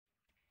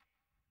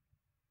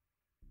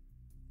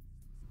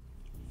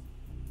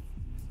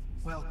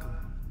Welcome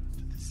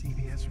to the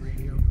CBS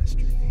Radio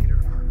Mystery Theater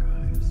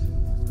Archives,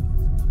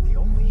 the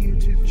only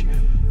YouTube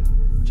channel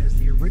which has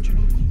the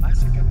original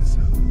classic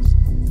episodes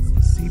of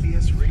the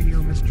CBS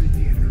Radio Mystery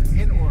Theater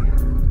in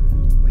order,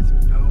 with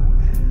no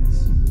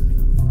ads.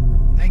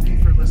 Thank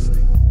you for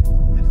listening,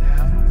 and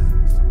now,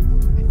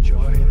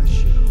 enjoy the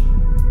show.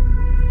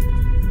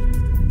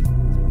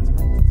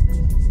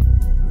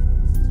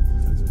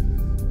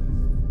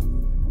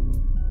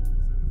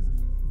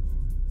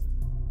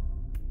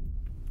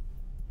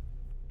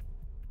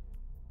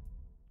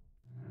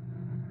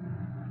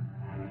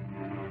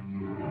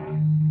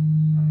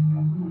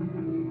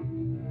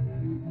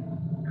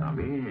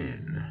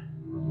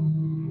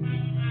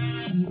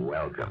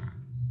 Welcome.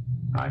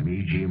 I'm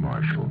E.G.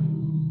 Marshall.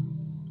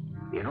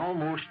 In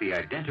almost the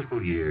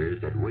identical years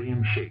that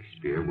William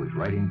Shakespeare was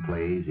writing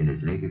plays in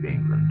his native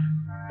England,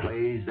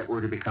 plays that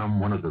were to become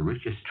one of the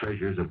richest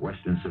treasures of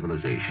Western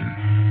civilization,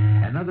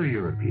 another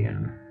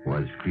European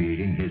was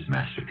creating his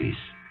masterpiece.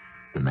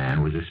 The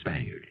man was a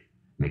Spaniard,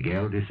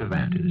 Miguel de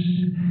Cervantes.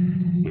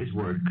 His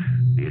work,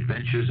 The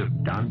Adventures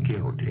of Don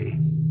Quixote,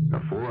 a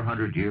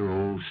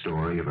 400-year-old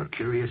story of a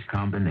curious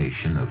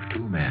combination of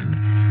two men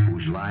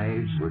whose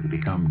lives were to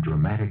become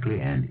dramatically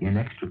and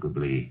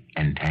inextricably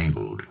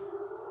entangled.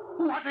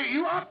 What are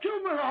you up to,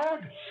 my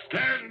lord?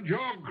 Stand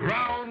your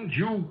ground,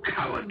 you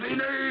cowardly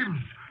knaves!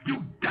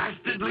 You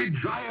dastardly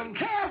giants!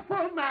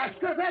 Careful,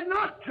 master! They're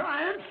not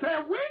giants,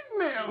 they're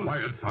windmills!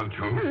 Quiet,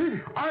 Sancho.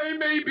 I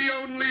may be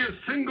only a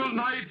single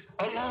knight,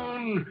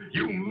 alone,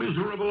 you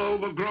miserable,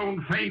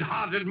 overgrown,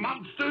 faint-hearted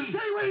monsters!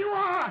 Stay where you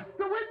are!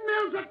 The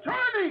windmills are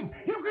turning!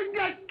 You can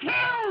get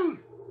killed!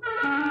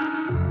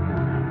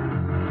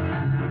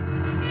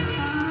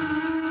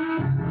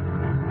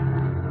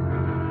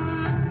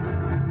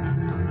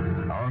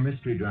 Our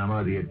mystery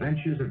drama, The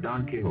Adventures of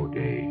Don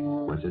Quixote,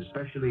 was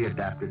especially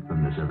adapted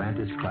from the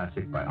Cervantes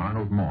classic by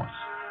Arnold Moss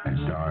and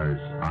stars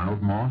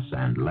Arnold Moss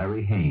and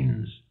Larry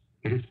Haynes.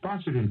 It is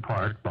sponsored in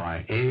part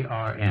by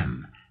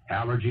ARM,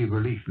 Allergy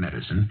Relief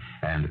Medicine,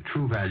 and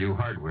True Value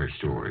Hardware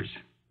Stores.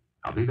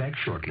 I'll be back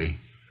shortly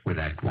with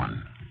Act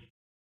One.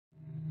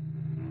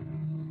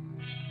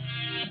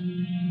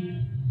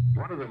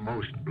 One of the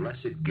most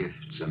blessed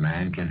gifts a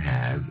man can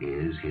have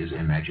is his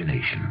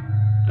imagination.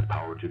 The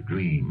power to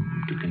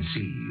dream, to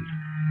conceive,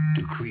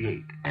 to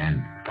create,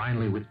 and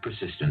finally, with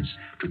persistence,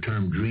 to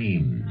turn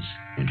dreams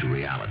into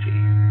reality.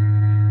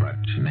 But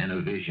men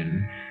of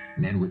vision,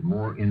 men with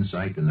more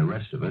insight than the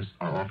rest of us,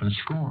 are often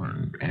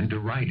scorned and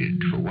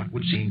derided for what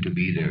would seem to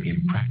be their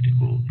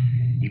impractical,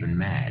 even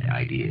mad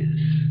ideas,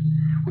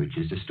 which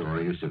is the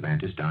story of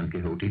Cervantes' Don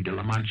Quixote de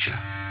la Mancha.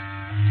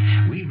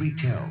 We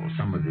retell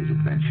some of his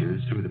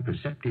adventures through the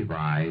perceptive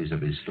eyes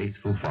of his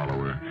faithful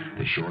follower,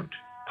 the short,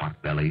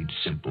 pot-bellied,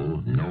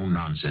 simple,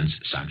 no-nonsense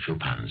Sancho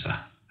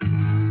Panza.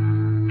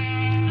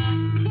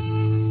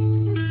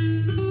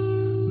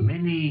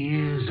 Many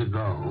years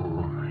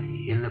ago,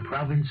 in the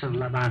province of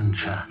La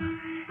Mancha,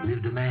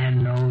 lived a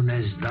man known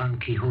as Don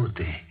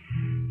Quixote.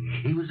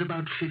 He was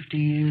about 50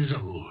 years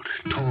old,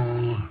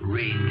 tall,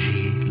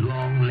 rangy,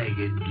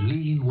 long-legged,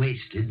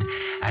 lean-waisted,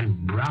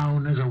 and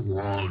brown as a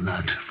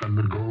walnut from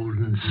the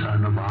golden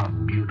sun of our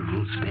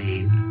beautiful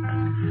Spain.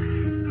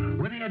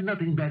 When he had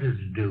nothing better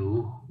to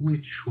do,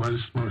 which was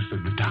most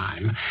of the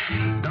time,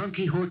 Don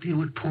Quixote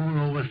would pore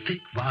over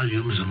thick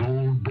volumes of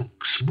old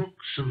books,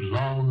 books of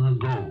long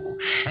ago,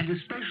 and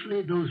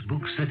especially those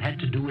books that had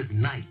to do with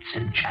knights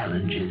and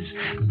challenges,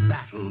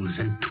 battles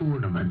and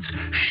tournaments,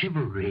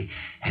 chivalry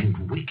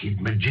and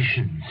wicked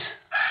magicians.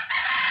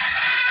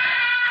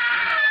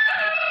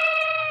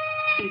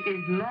 It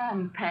is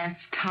long past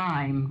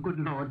time, good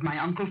Lord, my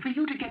uncle, for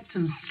you to get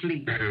some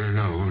sleep.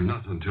 No,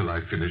 not until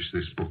I finish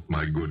this book,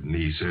 my good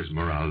niece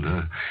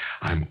Esmeralda.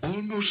 I'm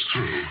almost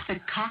through.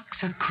 The cocks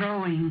are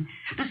crowing.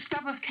 The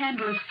stub of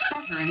candle is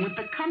sputtering with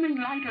the coming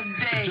light of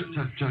day.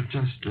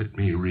 Just let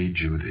me read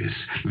you this.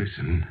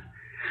 Listen.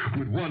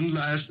 With one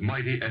last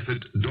mighty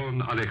effort,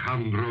 Don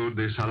Alejandro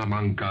de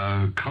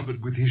Salamanca,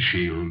 covered with his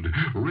shield,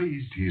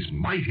 raised his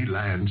mighty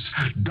lance,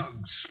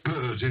 dug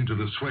spurs into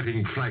the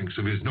sweating flanks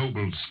of his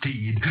noble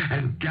steed,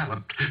 and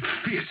galloped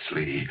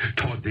fiercely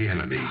toward the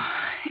enemy.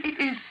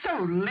 It is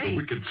so late. The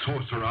wicked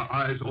sorcerer,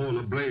 eyes all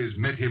ablaze,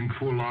 met him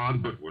full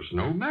on, but was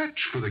no match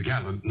for the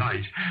gallant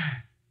knight.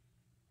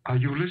 Are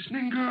you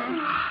listening,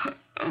 girl?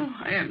 Oh,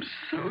 I am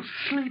so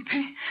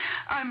sleepy.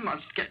 I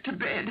must get to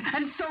bed,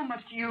 and so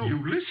must you.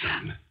 You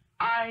listen.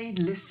 I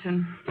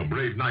listen. The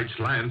brave knight's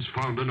lance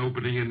found an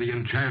opening in the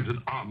enchanted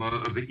armor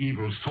of the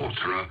evil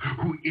sorcerer,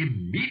 who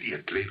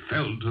immediately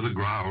fell to the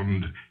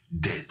ground,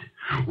 dead.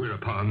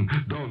 Whereupon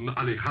Don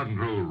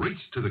Alejandro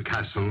raced to the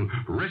castle,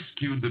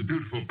 rescued the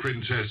beautiful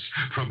princess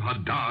from her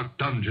dark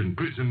dungeon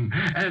prison,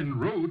 and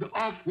rode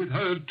off with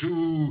her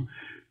to...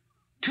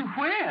 To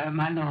where,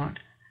 my lord?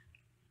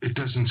 It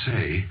doesn't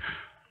say.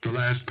 The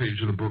last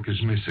page of the book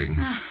is missing.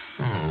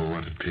 Oh,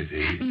 what a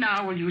pity.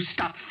 Now will you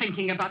stop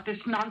thinking about this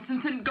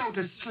nonsense and go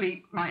to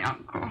sleep, my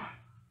uncle?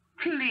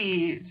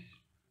 Please.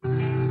 The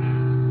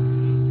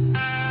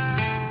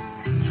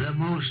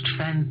most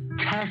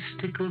fantastic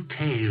fantastical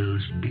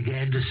tales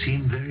began to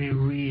seem very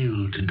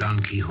real to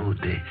Don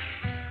Quixote.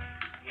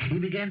 He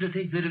began to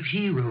think that if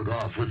he rode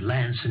off with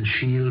lance and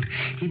shield,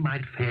 he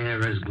might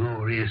fare as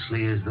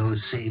gloriously as those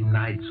same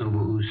knights over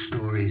whose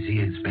stories he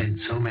had spent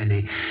so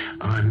many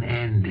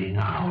unending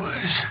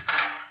hours.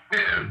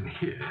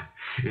 Here,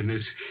 in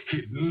this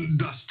hidden,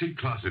 dusty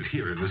closet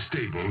here in the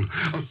stable,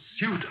 a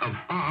suit of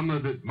armor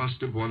that must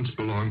have once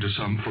belonged to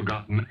some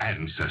forgotten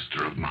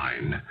ancestor of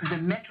mine. The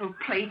metal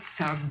plates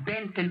are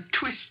bent and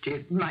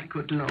twisted, my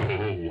good lord.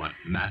 Oh, what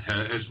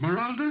matter,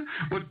 Esmeralda?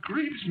 What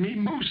grieves me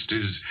most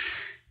is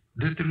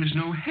that there is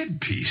no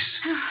headpiece.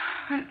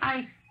 Well,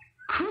 I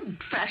could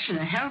fashion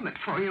a helmet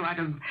for you out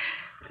of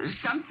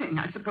something,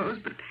 I suppose,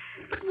 but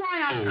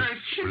why on earth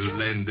should you?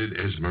 Splendid,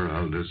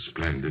 Esmeralda,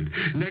 splendid.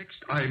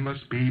 Next, I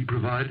must be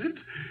provided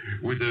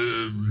with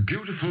a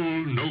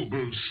beautiful,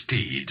 noble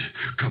steed.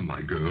 Come,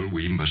 my girl,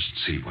 we must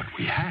see what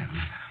we have.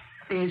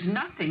 There's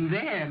nothing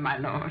there, my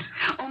lord.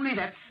 Only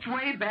that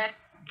sway-back,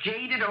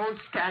 jaded old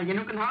stallion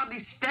who can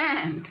hardly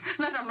stand,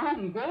 let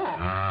alone walk.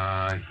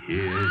 Ah,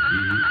 here he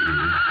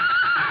is.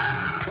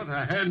 What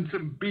a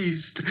handsome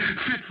beast,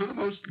 fit for the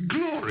most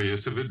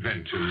glorious of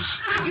adventures.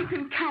 You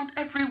can count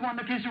every one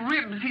of his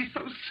ribs. He's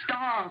so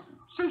starved,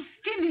 so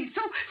skinny,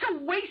 so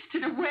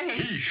wasted away.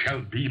 He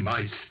shall be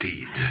my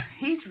steed.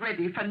 He's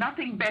ready for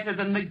nothing better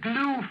than the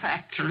glue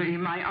factory,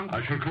 my uncle.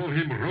 I shall call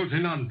him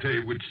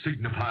Rosinante, which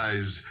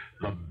signifies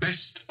the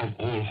best of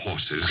all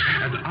horses.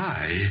 And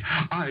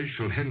I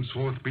shall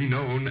henceforth be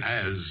known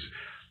as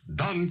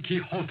Don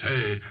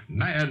Quixote,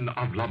 man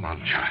of La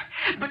Mancha.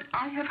 But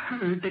I have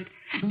heard that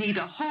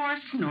neither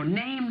horse, nor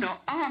name, nor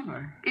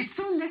armor is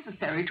so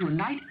necessary to a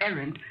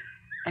knight-errant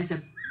as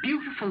a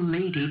beautiful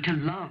lady to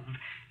love,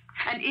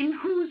 and in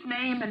whose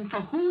name and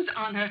for whose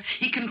honor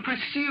he can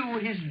pursue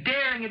his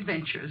daring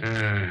adventures.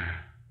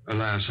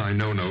 Alas, I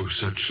know no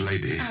such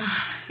lady.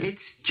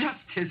 It's just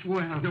as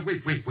well. No,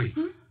 wait.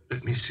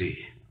 Let me see.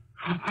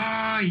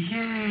 Ah,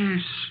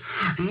 yes.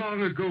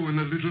 Long ago in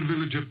the little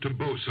village of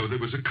Toboso, there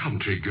was a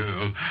country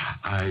girl.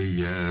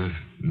 I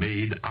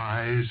made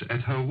eyes at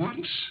her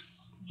once.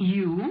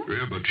 You?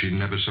 Yeah, but she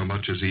never so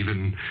much as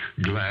even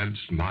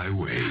glanced my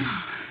way.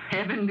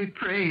 Heaven be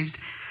praised.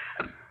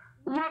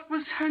 What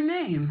was her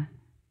name?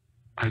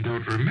 I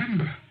don't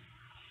remember.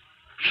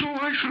 So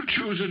I shall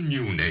choose a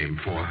new name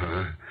for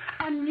her.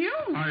 A new?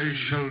 I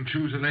shall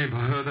choose a name for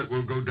her that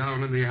will go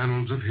down in the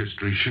annals of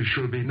history. She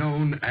shall be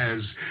known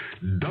as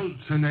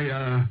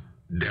Dulcinea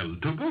del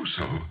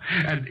Toboso.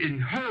 And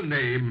in her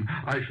name,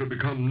 I shall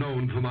become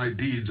known for my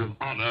deeds of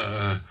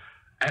honor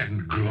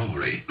and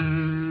glory.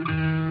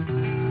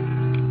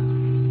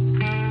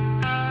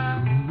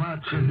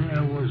 But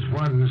there was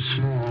one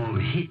small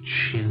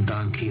hitch in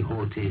Don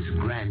Quixote's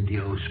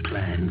grandiose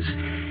plans.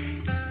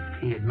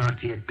 He had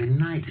not yet been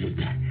knighted.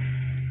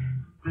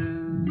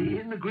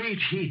 In the great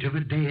heat of a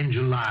day in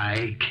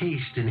July,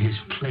 cased in his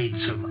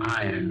plates of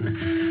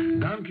iron,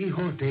 Don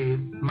Quixote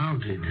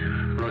mounted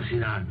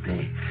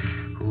Rocinante,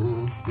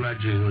 who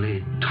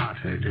grudgingly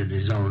tottered at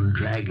his own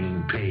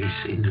dragging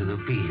pace into the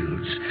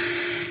fields.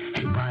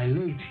 And by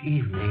late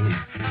evening,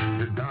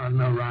 the Don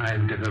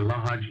arrived at a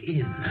large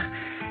inn,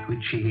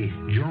 which he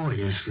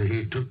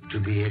joyously took to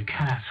be a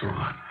castle.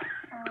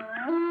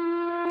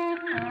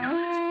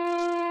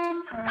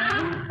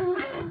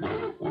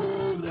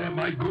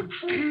 My good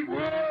steed.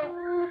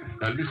 Whoa.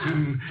 Now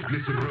listen,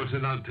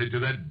 Rosinante, to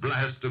that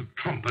blast of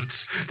trumpets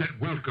that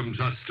welcomes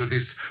us to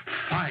this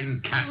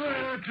fine castle.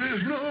 That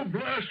is no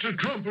blast of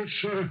trumpets,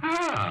 sir.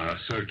 Ah,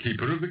 Sir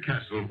Keeper of the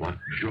castle, what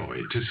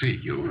joy to see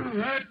you.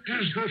 That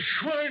is the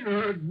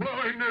swineherd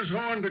blowing his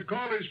horn to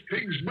call his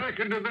pigs back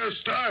into their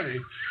sty.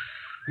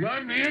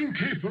 I'm the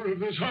innkeeper of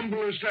this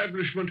humble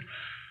establishment.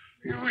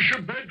 You wish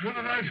a bed for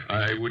the night?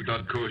 I would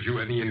not cause you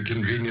any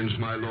inconvenience,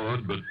 my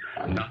lord, but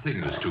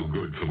nothing is too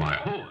good for my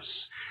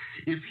horse.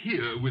 If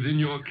here, within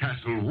your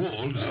castle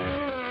walls...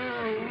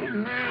 Oh,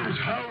 man's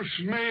house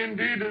may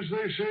indeed, as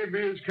they say, be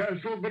his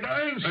castle, but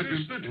I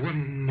insist that...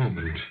 One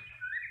moment.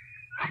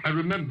 I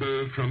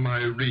remember from my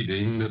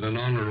reading that an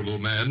honorable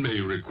man may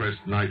request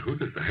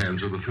knighthood at the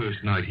hands of the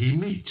first knight he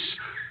meets.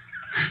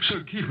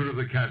 Sir Keeper of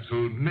the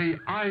castle, may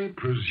I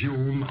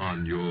presume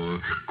on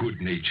your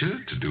good nature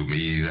to do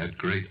me that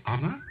great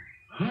honor?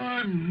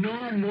 I'm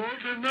no more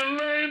than the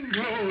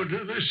landlord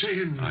of this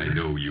inn. I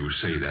know you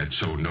say that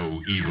so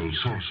no evil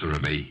sorcerer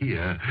may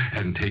hear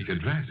and take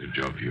advantage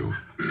of you.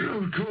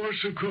 Of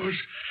course.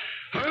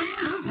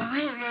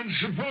 And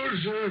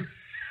suppose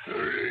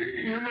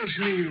you must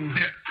kneel.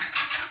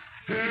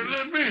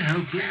 Let me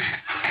help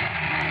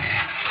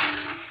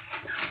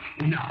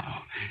you.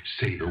 Now,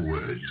 say the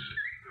words.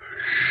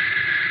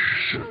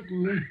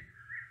 Certainly.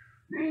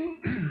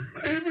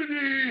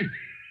 Hibbity,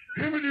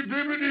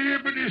 bibbity,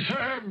 hibbity,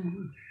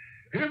 Sam.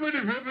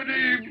 Hibbity,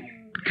 bibbity,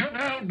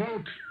 canal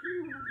boat.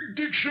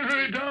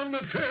 Dictionary down the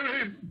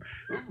ferry.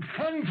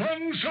 Fun,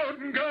 sword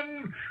and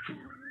gun.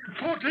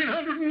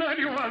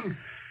 1491.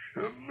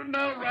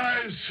 Now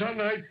rise, son.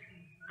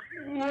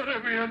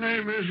 Whatever your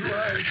name is,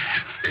 rise.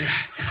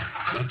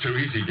 Not so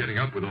easy getting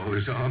up with all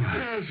this armor.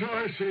 Yeah, so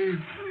I see.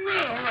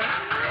 All right.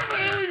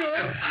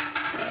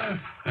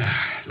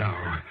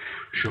 Now,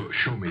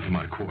 show me to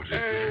my quarters.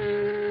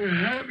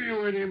 Have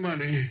you any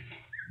money?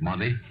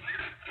 Money?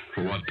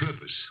 For what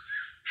purpose?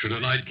 Should a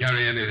knight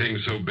carry anything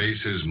so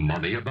base as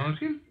money about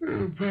him?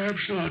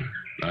 Perhaps not.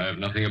 I have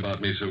nothing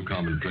about me so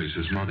commonplace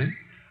as money.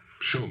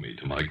 Show me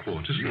to my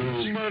quarters.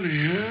 No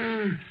money,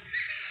 eh?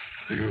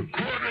 Your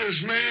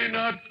quarters may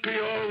not be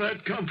all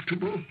that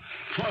comfortable.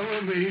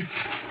 Follow me.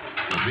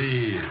 For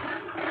me,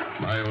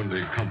 my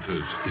only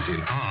comfort is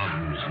in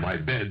arms, my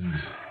bed,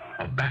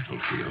 a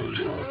battlefield.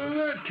 Well, in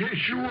that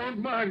case, you won't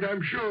mind,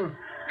 I'm sure,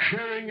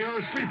 sharing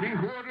your sleeping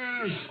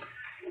quarters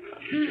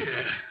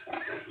here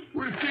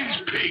with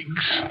these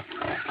pigs.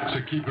 As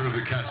a keeper of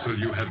the castle,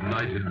 you have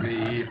knighted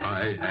me.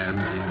 I am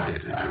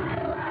indebted to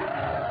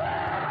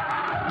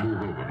you.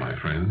 Move over, my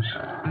friends.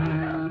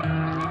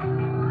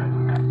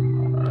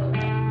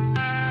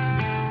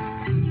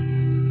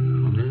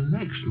 The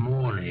next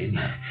morning,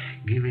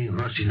 giving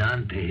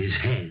Rocinante his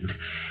head,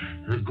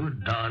 the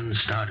good Don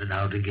started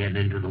out again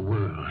into the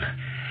world.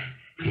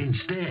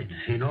 Instead,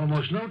 in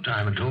almost no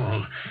time at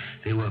all,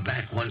 they were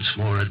back once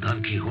more at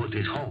Don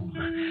Quixote's home.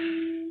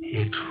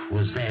 It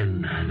was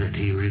then that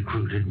he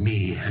recruited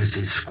me as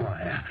his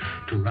squire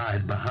to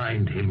ride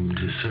behind him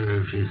to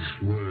serve his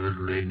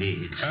worldly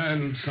needs.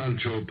 And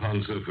Sancho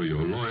Panza, for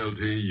your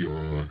loyalty,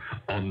 your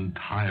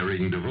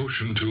untiring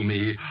devotion to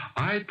me,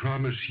 I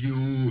promise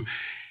you...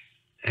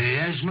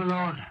 Yes, my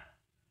lord?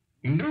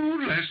 No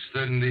less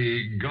than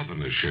the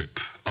governorship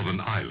of an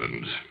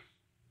island.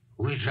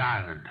 Which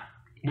island?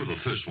 Well, the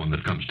first one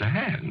that comes to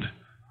hand.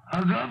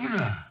 A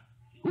governor?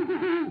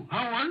 Ooh,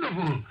 how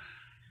wonderful!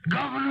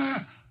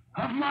 Governor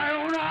of my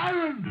own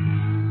island!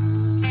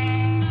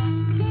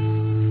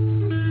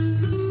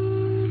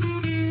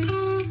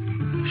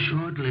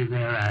 Shortly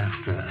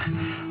thereafter,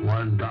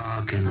 one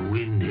dark and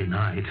windy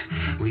night,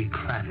 we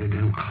clattered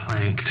and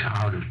clanked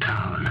out of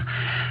town.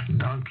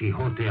 Don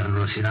Quixote on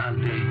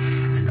Rocinante,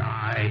 and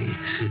I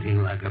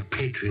sitting like a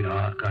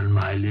patriarch on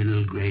my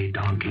little gray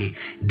donkey,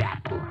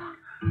 Dapple.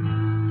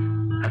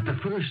 At the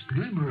first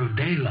glimmer of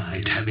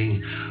daylight,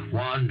 having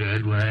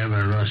wandered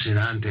wherever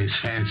Rocinante's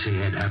fancy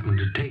had happened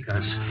to take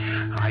us,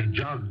 I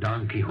jogged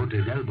Don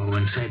Quixote's elbow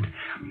and said,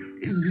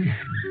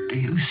 "Do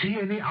you see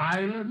any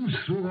islands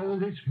through all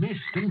this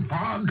mist and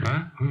fog?"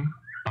 Huh?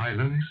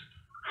 Islands?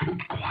 Oh,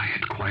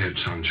 quiet,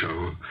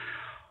 Sancho.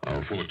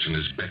 Our fortune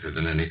is better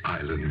than any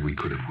island we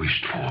could have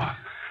wished for.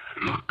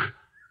 Look.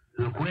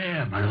 Look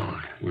where, my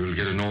lord? We'll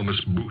get enormous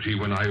booty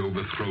when I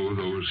overthrow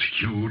those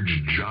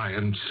huge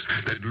giants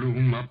that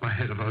loom up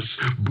ahead of us.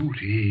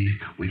 Booty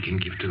we can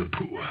give to the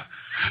poor.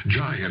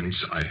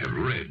 Giants, I have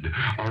read,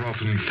 are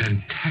often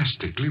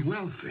fantastically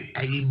wealthy.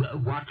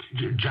 What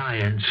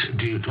giants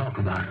do you talk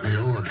about, my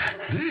lord?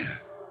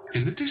 There,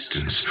 in the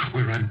distance,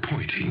 where I'm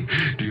pointing.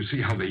 Do you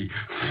see how they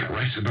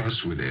threaten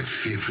us with their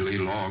fearfully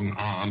long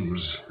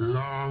arms?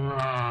 Long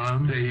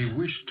arms? They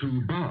wish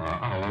to bar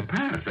our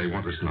path. They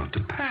want us not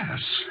to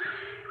pass.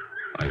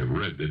 I have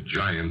read that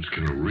giants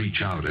can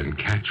reach out and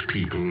catch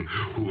people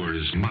who are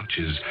as much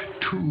as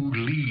 2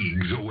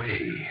 leagues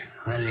away.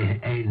 Well,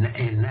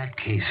 in that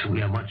case,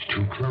 we are much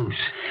too close.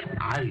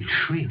 I'll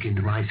shrink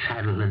into my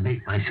saddle and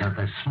make myself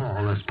as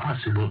small as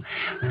possible.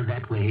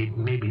 That way,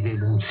 maybe they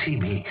won't see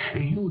me.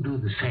 You do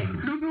the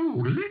same.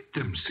 No, let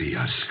them see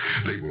us.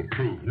 They will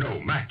prove no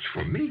match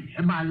for me.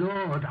 My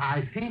lord,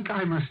 I think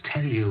I must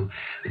tell you,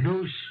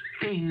 those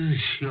things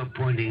you're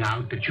pointing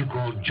out that you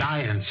call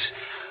giants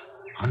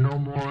are no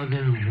more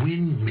than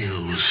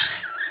windmills.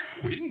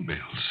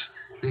 Windmills?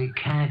 They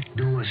can't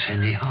do us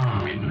any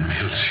harm.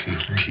 Windmills,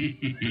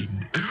 indeed.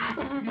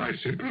 Oh, my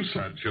simple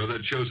Sancho,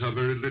 that shows how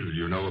very little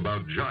you know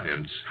about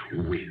giants.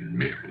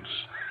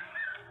 Windmills.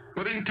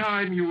 But in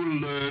time you will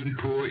learn,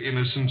 poor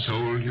innocent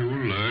soul, you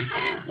will learn.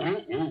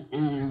 Oh,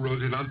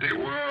 Rocinante,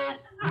 whoa!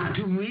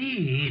 To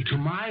me, to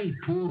my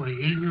poor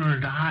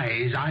ignorant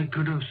eyes, I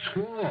could have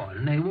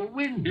sworn they were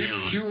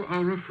windmills. If you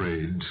are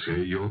afraid,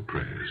 say your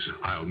prayers.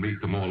 I'll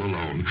meet them all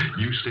alone.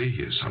 You stay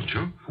here,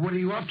 Sancho. What are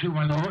you up to,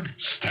 my lord?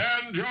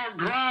 Stand your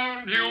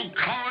ground, you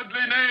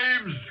cowardly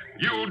knaves!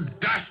 You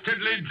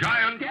dastardly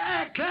giant!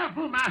 Yeah,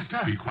 careful,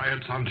 master. Be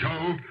quiet,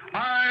 Sancho.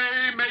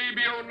 I may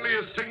be only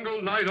a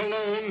single knight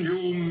alone,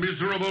 you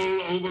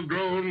miserable,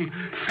 overgrown,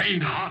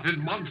 faint-hearted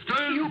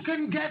monsters. You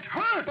can get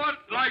hurt. But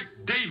like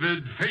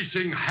David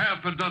facing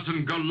half a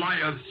dozen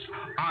Goliaths,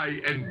 I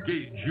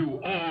engage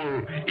you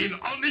all in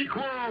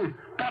unequal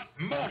but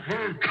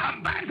mortal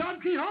combat.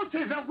 Don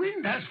Quixote, the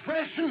wind has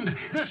freshened.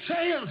 The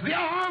sails, the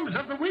arms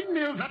of the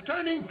windmills are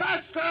turning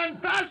faster and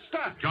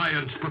faster.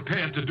 Giants,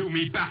 prepare to do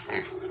me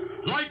battle.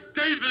 Like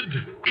David,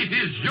 it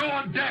is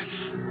your death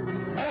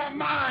or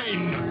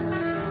mine.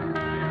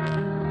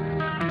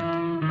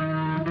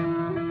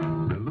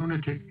 The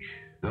lunatic,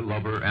 the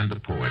lover, and the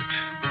poet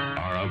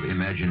are of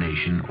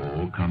imagination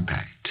all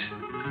compact.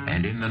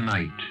 And in the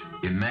night,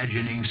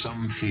 imagining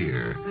some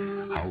fear,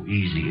 how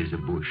easy is a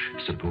bush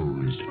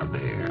supposed a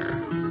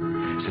bear.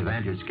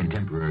 Cervantes'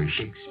 contemporary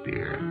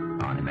Shakespeare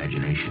on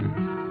imagination.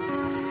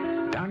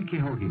 Don Don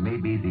Quixote may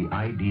be the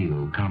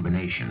ideal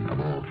combination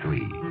of all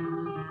three.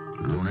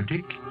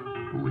 Lunatic,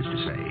 who is to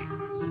say?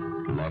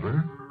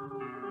 Lover,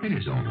 in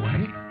his own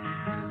way.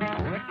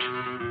 Poet,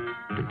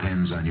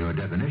 depends on your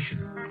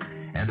definition.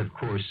 And, of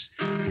course,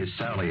 his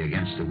sally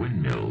against the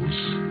windmills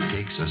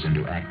takes us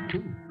into Act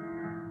 2.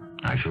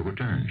 I shall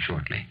return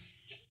shortly.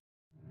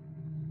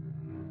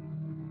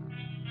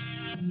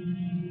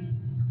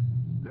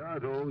 There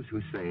are those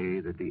who say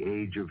that the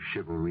age of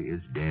chivalry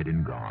is dead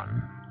and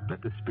gone,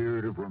 that the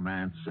spirit of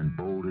romance and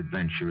bold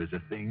adventure is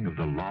a thing of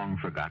the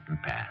long-forgotten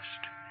past.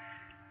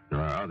 There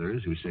are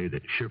others who say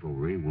that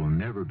chivalry will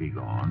never be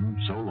gone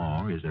so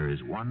long as there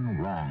is one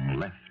wrong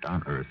left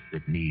on earth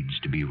that needs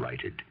to be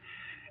righted,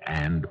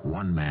 and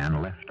one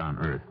man left on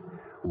earth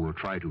who will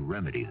try to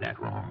remedy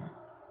that wrong.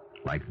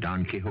 Like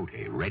Don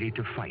Quixote, ready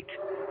to fight,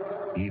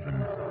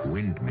 even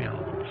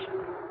windmills.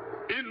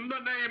 In the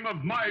name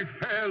of my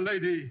fair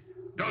lady,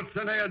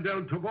 Dulcinea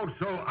del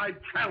Toboso, I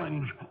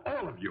challenge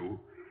all of you.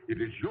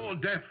 It is your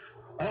death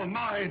or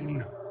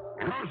mine.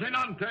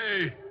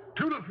 Rocinante,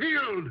 to the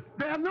field.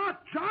 They're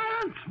not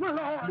giants, my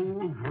lord.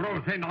 Move,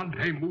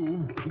 Rocinante,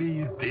 move.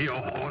 Please, dear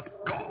horse,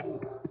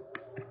 go.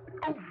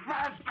 Oh,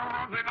 faster,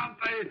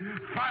 Rocinante,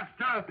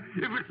 faster,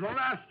 if it's the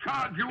last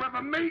charge you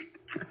ever make.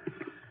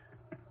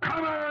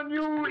 Come on,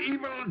 you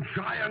evil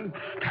giant,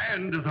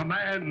 stand as a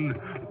man.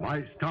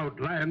 My stout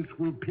lance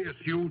will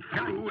pierce you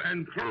through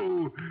and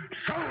through.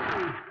 So,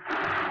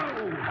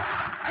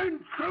 and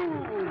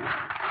through.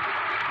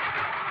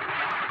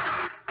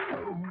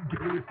 Oh,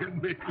 dear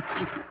me.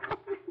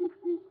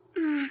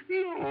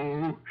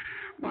 No,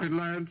 my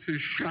lance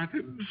is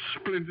shattered,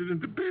 splintered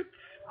into bits.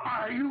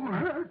 Are you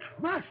hurt,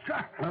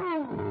 master?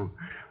 Oh,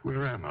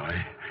 where am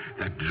I?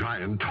 That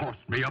giant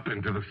tossed me up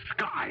into the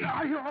sky.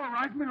 Are you all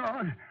right, my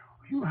lord?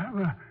 You have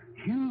a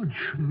huge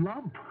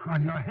lump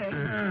on your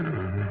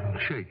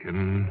head.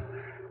 Shaken.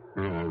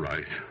 All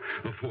right.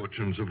 The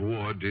fortunes of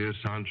war, dear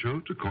Sancho,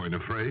 to coin a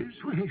phrase.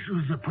 This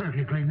was a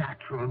perfectly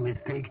natural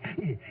mistake.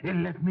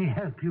 Let me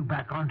help you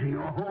back onto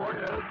your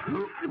horse.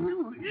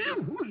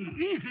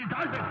 Easy,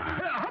 does it?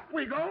 Up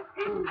we go.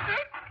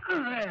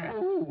 There.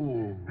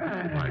 Oh,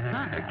 my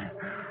back.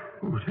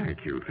 Oh,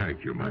 thank you,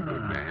 my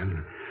good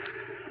man.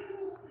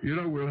 You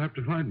know, we'll have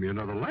to find me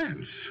another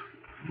lance.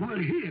 Well,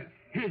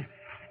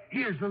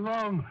 here's the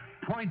long,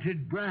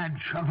 pointed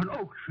branch of an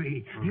oak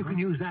tree. You can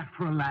use that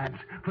for a lance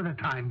for the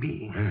time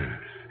being. Yes,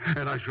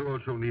 and I shall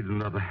also need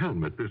another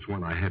helmet. This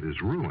one I had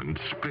is ruined,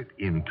 split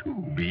in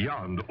two,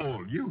 beyond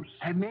all use.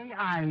 May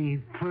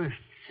I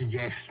first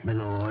suggest, my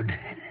lord,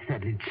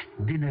 that it's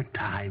dinner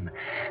time.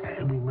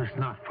 We must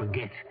not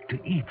forget to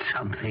eat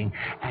something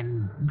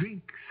and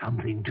drink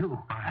something, too.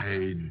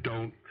 I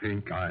don't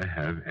think I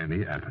have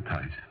any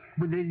appetite.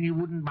 But then you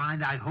wouldn't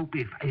mind, I hope,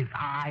 if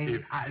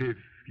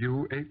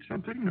you ate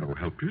something? No,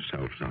 help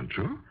yourself,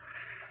 Sancho.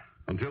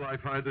 Until I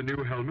find a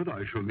new helmet,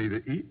 I shall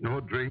neither eat nor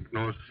drink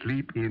nor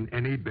sleep in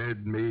any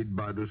bed made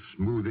by the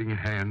smoothing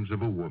hands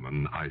of a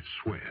woman, I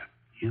swear.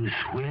 You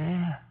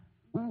swear?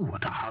 Ooh,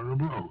 what a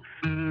horrible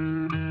oath.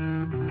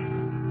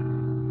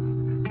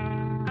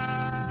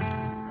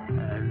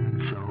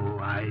 And so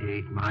I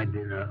ate my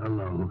dinner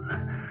alone.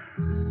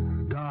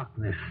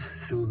 Darkness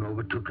soon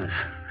overtook us.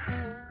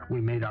 We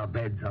made our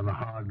beds on the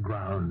hard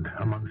ground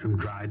among some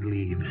dried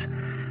leaves.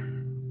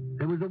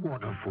 There was a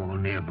waterfall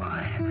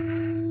nearby.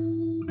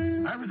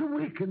 I was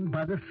awakened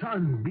by the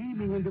sun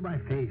beaming into my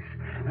face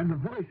and the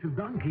voice of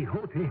Don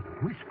Quixote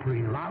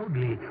whispering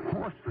loudly,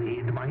 hoarsely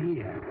into my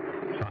ear.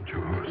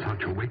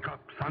 Sancho, wake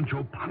up.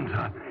 Sancho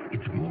Panza.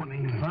 It's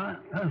morning. Huh?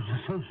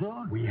 So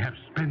soon? We have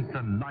spent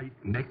the night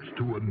next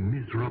to a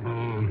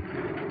miserable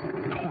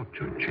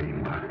torture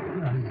chamber.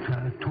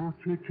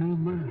 Torture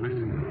chamber?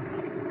 Listen.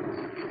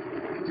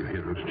 You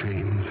hear those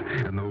chains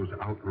and those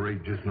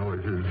outrageous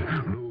noises?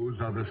 Those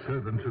are the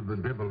servants of the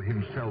devil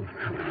himself,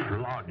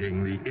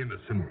 flogging the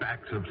innocent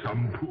backs of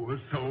some poor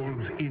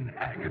souls in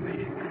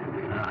agony.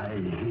 I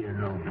hear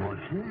no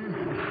voices.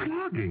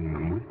 Flogging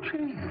them with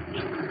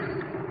chains.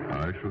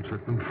 I shall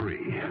set them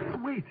free.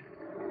 Wait.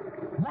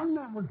 One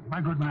moment, my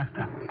good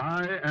master.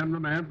 I am the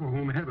man for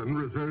whom heaven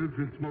reserves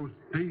its most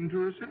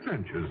dangerous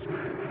adventures.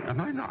 Am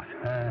I not?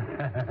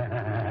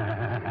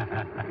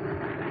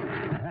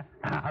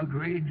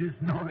 Outrageous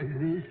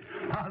noises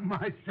on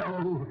my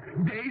soul.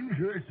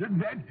 Dangerous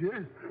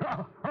adventures.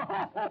 Oh,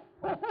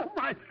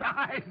 my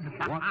side.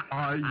 What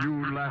are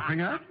you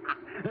laughing at?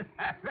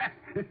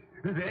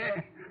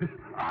 There,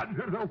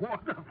 under the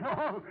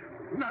waterfall,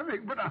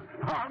 nothing but a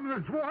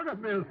harmless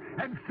watermill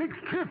and 6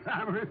 cliff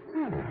hammers.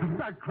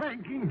 That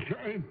clanking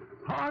chain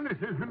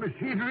harnesses the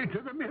machinery to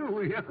the mill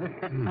wheel.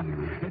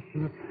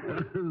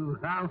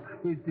 How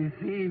it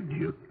deceived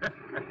you.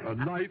 A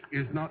knight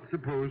is not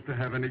supposed to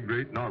have any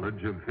great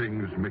knowledge of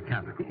things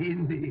mechanical.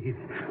 Indeed.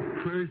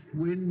 First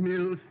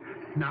windmills,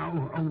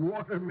 now a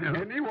watermill.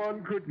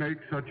 Anyone could make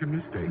such a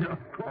mistake. Of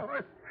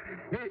course.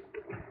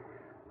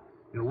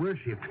 Your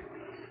worship.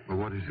 Well,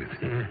 what is it?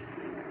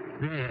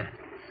 There,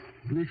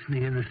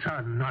 glistening in the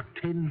sun, not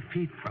 10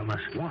 feet from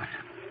us. What?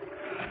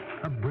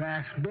 A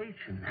brass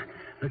basin,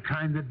 the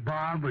kind that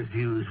barbers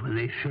use when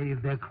they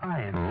shave their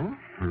clients. Oh,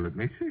 well, let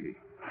me see.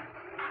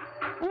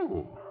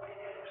 Oh,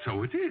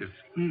 so it is.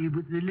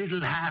 With the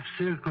little half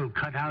circle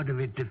cut out of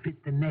it to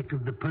fit the neck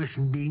of the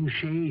person being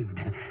shaved.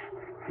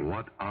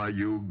 What are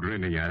you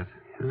grinning at?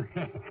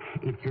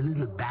 It's a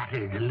little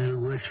battered, a little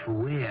worse for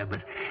wear,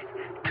 but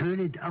turn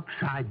it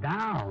upside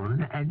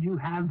down and you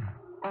have...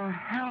 A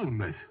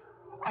helmet.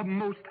 A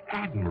most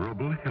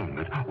admirable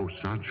helmet. Oh,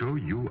 Sancho,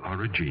 you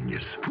are a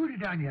genius. Put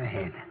it on your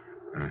head.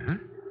 Uh-huh.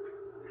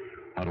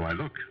 How do I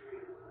look?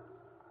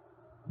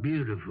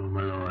 Beautiful,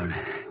 my lord.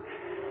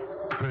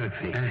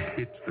 Perfect.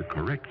 It's the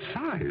correct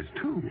size,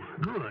 too.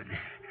 Good.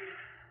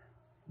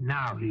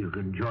 Now you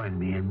can join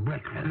me in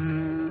breakfast.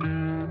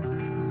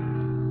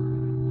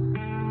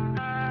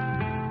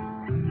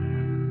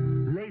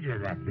 Later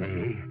that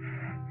day,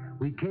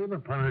 we came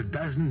upon a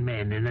dozen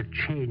men in a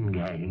chain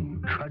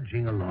gang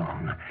trudging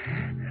along.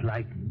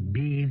 Like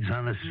beads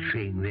on a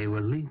string, they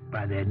were linked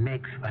by their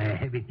necks by a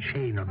heavy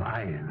chain of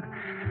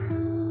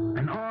iron.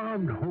 An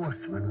armed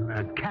horseman,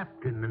 a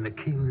captain in the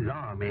king's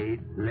army,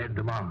 led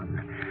them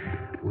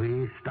on.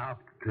 We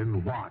stopped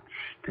and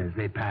watched as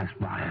they passed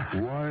by us.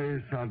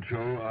 Why,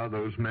 Sancho, are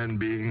those men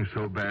being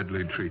so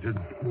badly treated?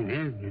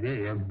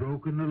 They have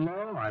broken the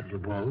law, I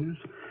suppose,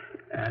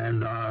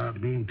 and are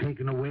being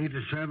taken away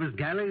to serve as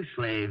galley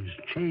slaves,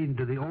 chained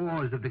to the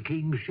oars of the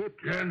king's ship.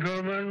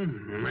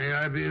 Gentlemen, may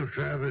I be of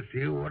service to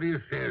you? What are you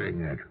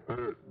staring at?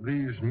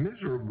 These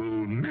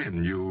miserable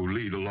men you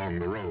lead along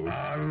the road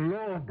Are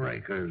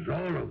lawbreakers,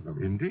 all of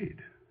them. Indeed.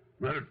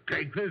 Well,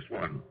 take this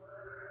one.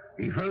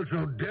 He fell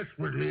so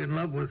desperately in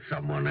love with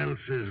someone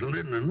else's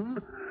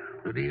linen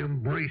that he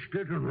embraced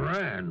it and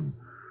ran.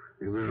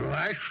 He was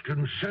lashed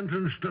and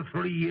sentenced to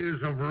 3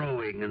 years of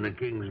rowing in the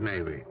king's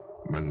navy.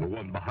 And the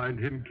one behind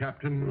him,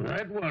 Captain?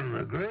 That one,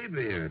 the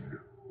graybeard,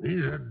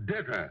 he's a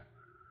debtor.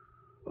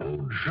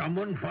 Owed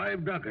someone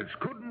 5 ducats,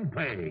 couldn't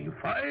pay.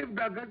 5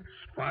 ducats,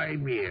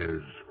 5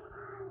 years.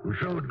 And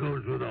so it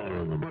goes with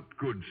all of them. But,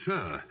 good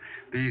sir,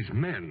 these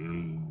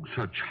men,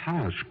 such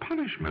harsh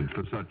punishment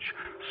for such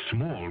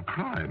small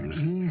crimes.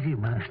 Easy,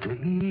 master,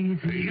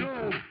 easy.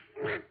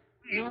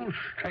 You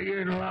stay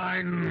in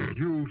line.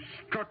 You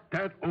struck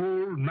that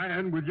old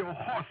man with your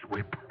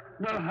horsewhip.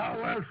 Well,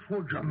 how else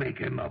would you make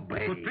him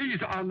obey? But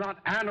these are not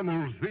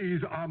animals,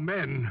 these are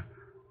men.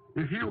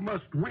 If you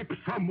must whip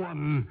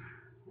someone,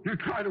 you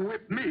try to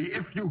whip me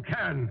if you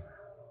can.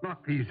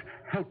 Not these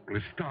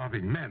helpless,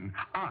 starving men.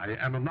 I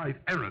am a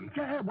knight-errant.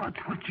 Yeah, what's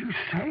what you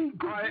say,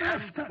 good I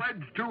master? am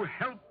pledged to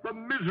help the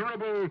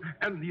miserable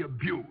and the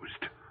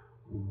abused.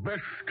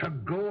 Best to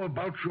go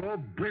about your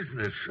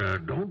business, sir.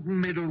 Don't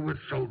meddle with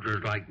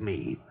soldiers like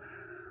me.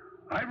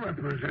 I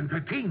represent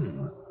the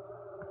king.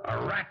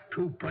 A rat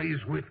who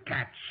plays with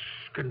cats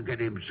can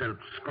get himself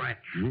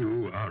scratched.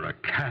 You are a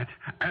cat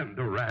and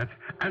a rat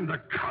and a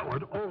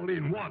coward all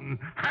in one.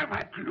 Have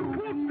at you.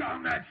 Put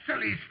down that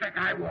silly stick,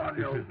 I warn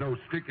you. This is no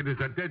stick. It is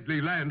a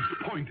deadly lance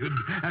pointed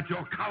at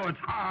your coward's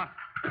heart.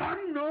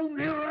 Come no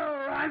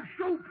nearer, I'll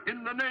shoot.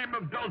 In the name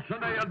of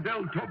Dulcinea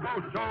del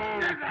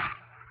Toboso.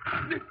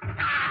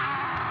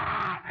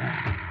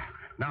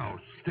 Now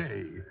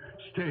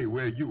stay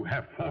where you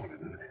have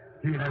fallen.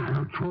 He has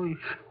no choice.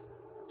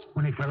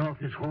 When he fell off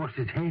his horse,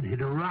 his head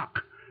hit a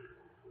rock.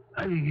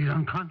 I think he's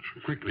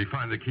unconscious. Quickly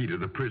find the key to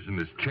the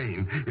prisoner's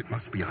chain. It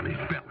must be on his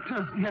belt.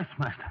 Yes,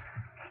 master.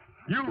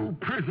 You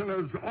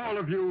prisoners, all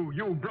of you,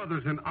 you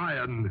brothers in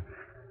iron,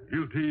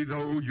 guilty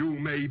though you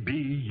may be,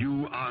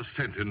 you are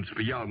sentenced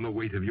beyond the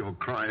weight of your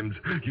crimes.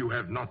 You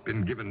have not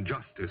been given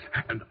justice,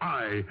 and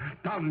I,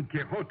 Don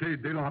Quixote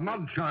de la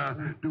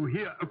Mancha, do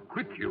here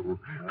acquit you.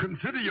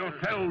 Consider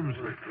yourselves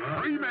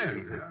free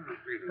men.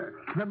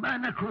 The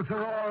manacles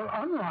are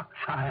all unlocked,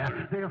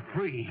 sire. They're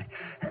free.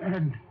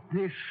 And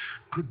this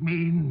could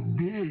mean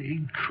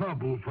big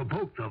trouble for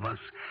both of us.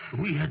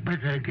 We had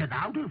better get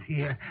out of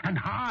here and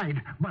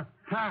hide, but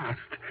fast.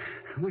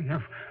 We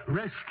have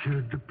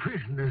rescued the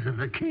prisoners of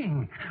the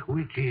king,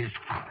 which is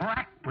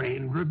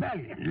crack-brained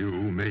rebellion. You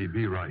may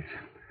be right.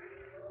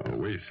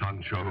 Away,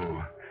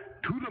 Sancho,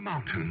 to the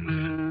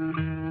mountains.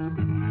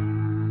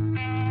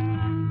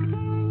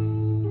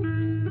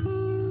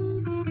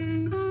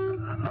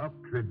 Up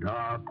the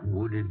dark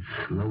wooded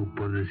slope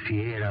of the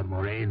Sierra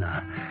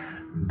Morena,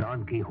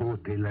 Don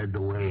Quixote led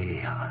the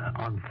way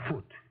on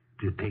foot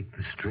to take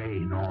the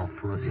strain off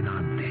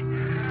Rocinante.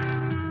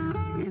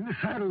 In the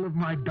saddle of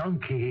my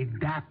donkey,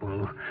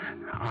 Dapple,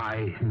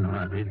 I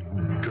nodded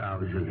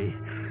drowsily,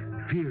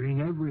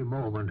 fearing every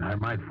moment I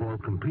might fall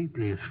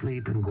completely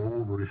asleep and go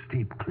over a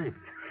steep cliff.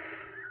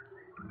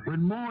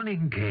 When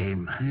morning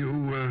came...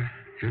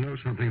 You know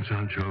something,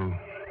 Sancho?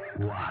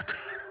 What?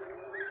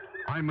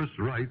 I must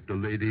write the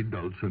Lady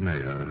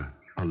Dulcinea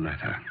a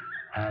letter.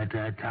 At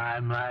a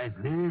time like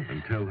this?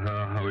 And tell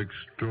her how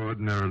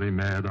extraordinarily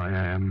mad I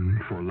am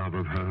for love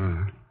of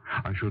her.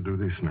 I shall do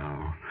this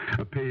now.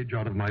 A page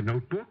out of my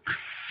notebook.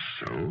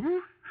 So,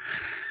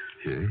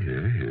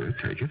 here,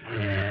 take it.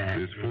 Yeah.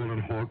 This fallen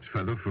hawk's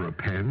feather for a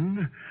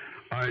pen.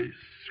 I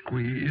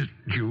squeezed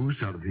juice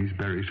out of these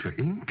berries for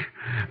ink,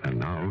 and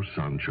now,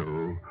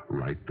 Sancho,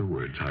 write the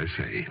words I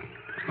say.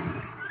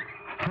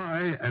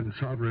 High and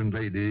sovereign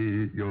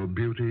lady, your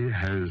beauty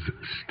has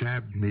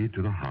stabbed me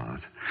to the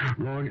heart.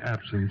 Long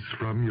absence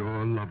from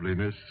your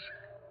loveliness.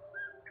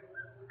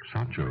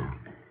 Sancho,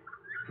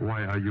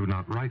 why are you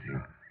not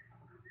writing?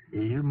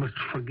 You must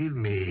forgive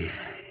me,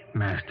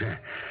 Master.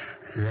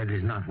 That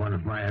is not one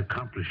of my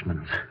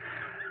accomplishments.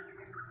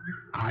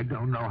 I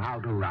don't know how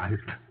to write.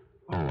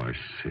 Oh, I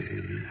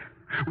see.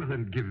 Well,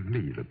 then give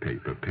me the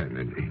paper, pen,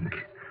 and ink.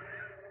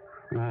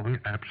 Long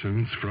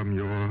absence from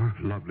your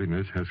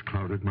loveliness has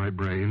clouded my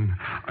brain.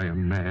 I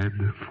am mad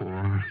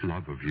for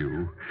love of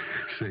you.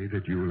 Say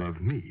that you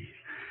love me.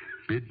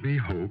 Bid me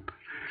hope.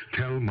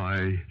 Tell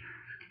my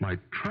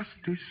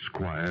trusty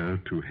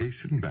squire to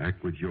hasten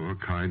back with your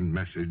kind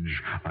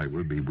message. I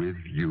will be with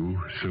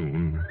you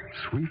soon.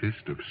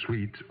 Sweetest of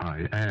sweets,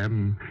 I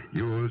am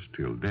yours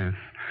till death,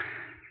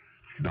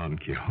 Don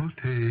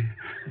Quixote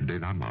de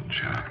la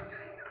Mancha.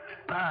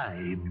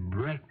 By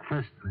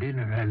breakfast,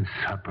 dinner, and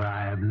supper,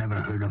 I have never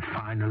heard a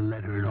finer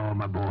letter in all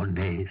my born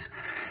days.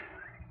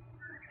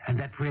 And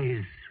that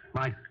phrase,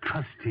 my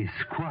trusty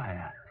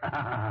squire.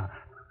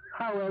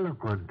 How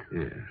eloquent.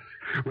 Yes.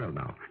 Well,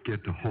 now,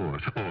 get the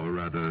horse, or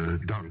rather,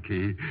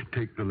 donkey.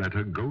 Take the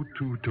letter, go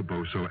to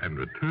Toboso, and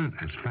return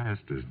as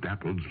fast as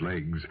Dappled's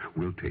legs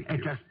will take you.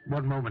 Just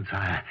one moment,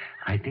 sire.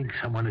 I think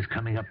someone is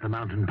coming up the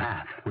mountain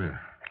path. Where?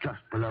 Just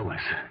below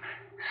us.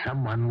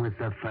 Someone with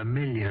a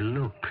familiar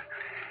look.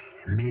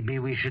 Maybe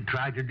we should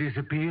try to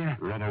disappear?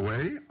 Run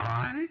away?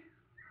 I?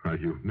 Are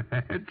you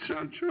mad,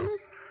 Sancho?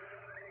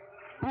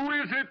 Who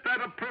is it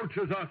that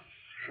approaches us?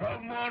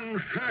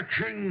 Someone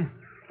searching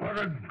for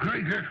the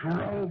greatest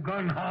rogue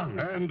unhung.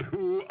 And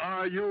who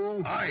are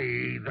you?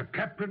 I, the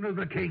captain of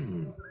the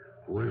king,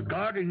 who is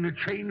guarding the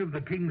chain of the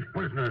king's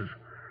prisoners,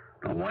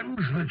 the ones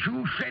that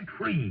you set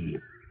free.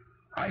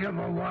 I have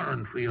a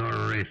warrant for your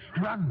arrest.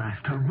 Run,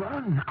 master,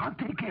 run. I'll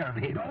take care of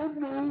him. Don't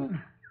move,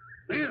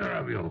 either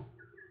of you.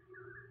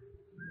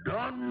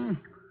 Don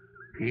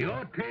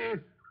Quixote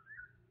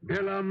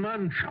de la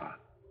Mancha,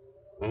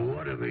 or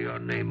whatever your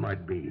name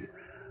might be.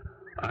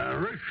 I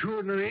arrest you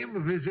in the name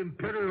of His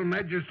Imperial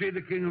Majesty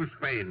the King of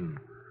Spain.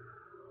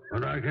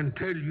 And I can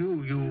tell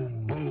you, you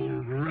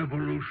bold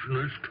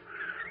revolutionist,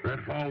 that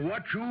for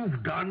what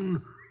you've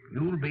done,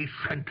 you'll be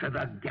sent to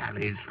the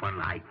galleys for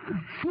life.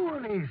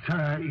 Surely,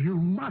 sir, you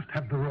must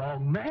have the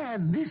wrong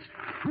man. This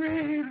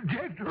frail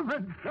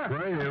gentleman, sir.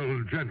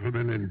 Frail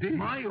gentleman, indeed.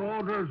 My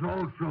orders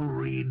also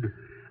read,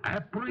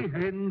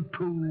 apprehend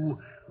to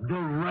the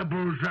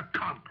rebel's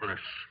accomplice,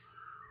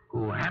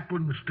 who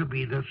happens to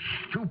be the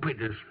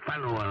stupidest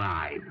fellow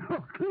alive.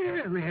 Oh,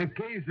 clearly a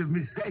case of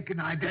mistaken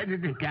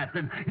identity,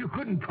 Captain. You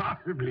couldn't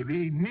possibly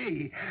be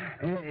me.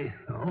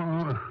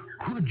 Or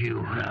could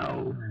you?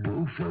 Now,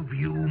 both of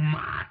you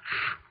march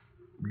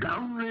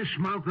down this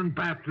mountain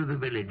path to the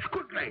village,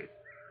 quickly.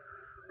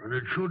 And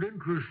it should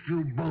interest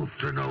you both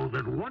to know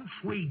that once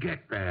we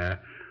get there,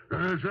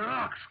 there's an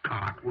ox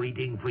cart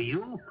waiting for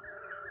you.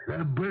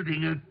 They're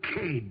building a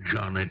cage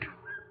on it.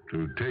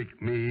 To take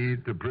me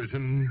to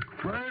prison?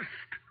 First,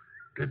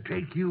 to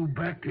take you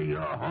back to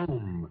your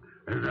home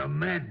as a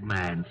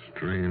madman.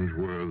 Strange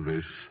world,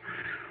 this.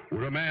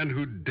 Where a man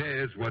who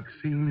dares what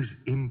seems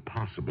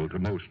impossible to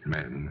most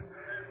men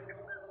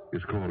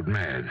is called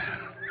mad.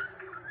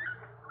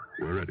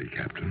 We're ready,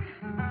 Captain.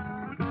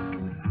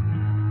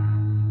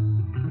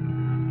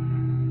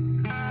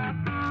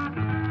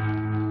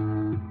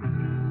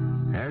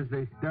 As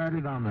they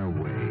started on their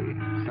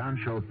way,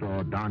 Sancho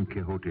saw Don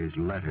Quixote's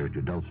letter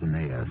to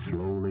Dulcinea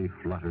slowly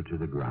flutter to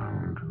the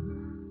ground.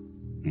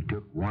 He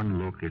took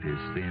one look at his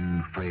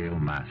thin, frail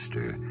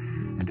master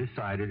and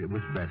decided it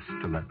was best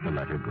to let the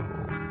letter go.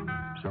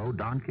 So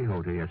Don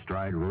Quixote,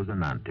 astride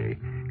Rocinante,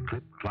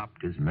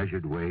 clip-clopped his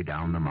measured way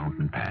down the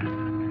mountain path.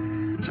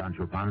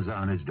 Sancho Panza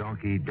on his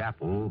donkey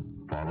Dapple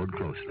followed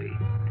closely,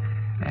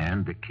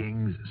 and the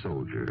king's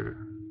soldier,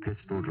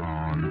 pistol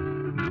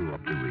drawn, drew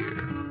up the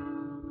rear.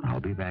 I'll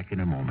be back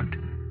in a moment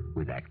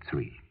with Act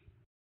 3.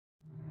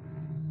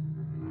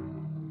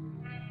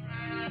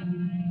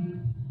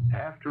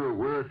 After a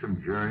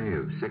wearisome journey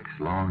of 6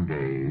 long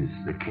days,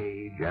 the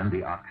cage and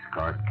the ox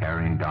cart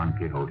carrying Don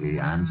Quixote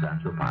and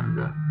Sancho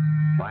Panza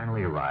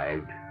finally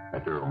arrived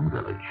at their own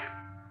village.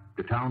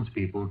 The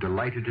townspeople,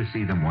 delighted to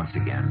see them once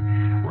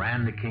again,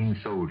 ran the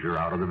king's soldier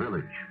out of the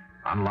village,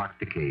 unlocked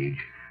the cage,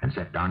 and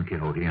set Don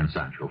Quixote and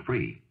Sancho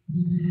free.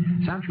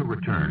 Sancho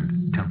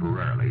returned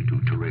temporarily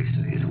to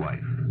Teresa, his wife,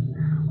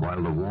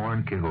 while the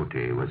worn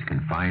Quixote was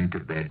confined to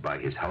bed by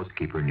his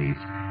housekeeper niece,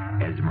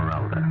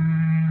 Esmeralda.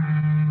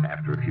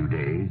 After a few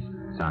days,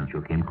 Sancho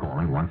came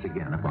calling once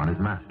again upon his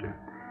master.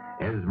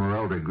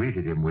 Esmeralda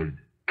greeted him with,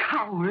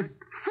 Coward,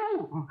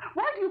 fool!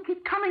 Why do you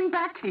keep coming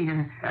back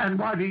here? And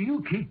why do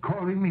you keep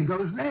calling me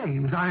those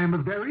names? I am a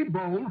very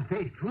bold,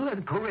 faithful,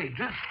 and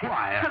courageous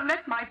squire. To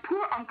let my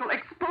poor uncle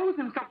expose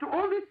himself to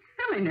all this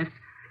silliness.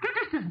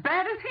 You're just as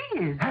bad as he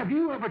is. Have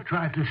you ever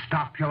tried to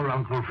stop your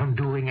uncle from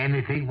doing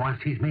anything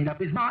once he's made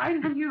up his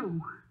mind? And you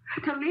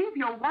To leave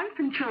your wife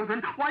and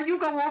children while you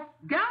go off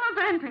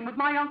gallivanting with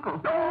my uncle.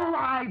 Oh,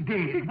 I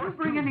did. Did you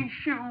bring any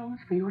shoes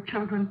for your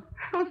children?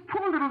 Those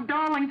poor little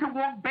darlings who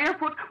walk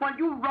barefoot while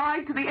you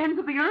ride to the ends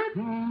of the earth?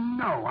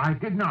 No, I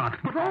did not.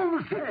 But all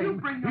the same... Did you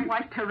bring your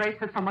wife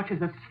Teresa so much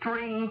as a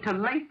string to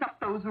lace up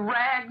those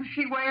rags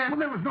she wears? Well,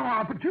 there was no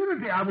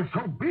opportunity. I was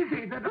so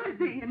busy that...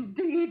 Busy,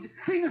 indeed.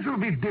 Things will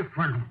be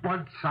different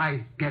once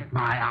I get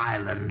my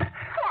island.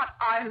 What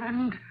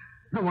island?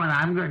 The one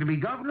I'm going to be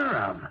governor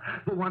of.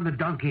 The one that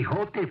Don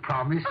Quixote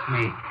promised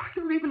me.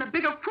 You're even a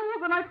bigger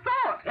fool than I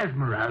thought.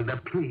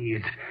 Esmeralda,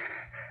 please.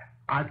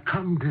 I've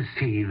come to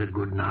see the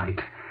good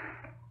knight.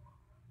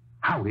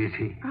 How is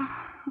he?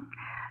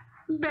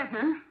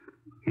 Better.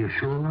 You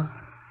sure?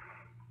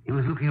 He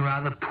was looking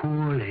rather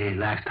poorly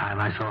last time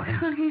I saw him.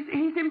 Well,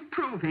 he's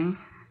improving.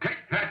 Take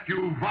that,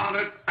 you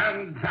varlet,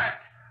 and that.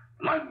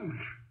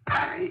 Lunge,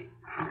 parry,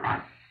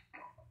 thrust.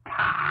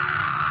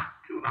 Pa!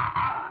 To the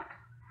heart.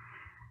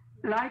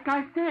 Like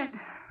I said,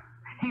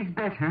 he's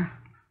better.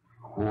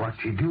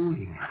 What's he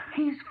doing?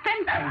 He's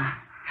fencing,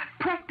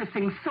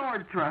 practicing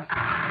sword thrusts.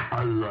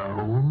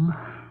 Alone?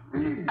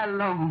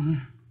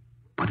 Alone.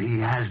 But he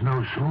has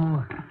no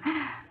sword.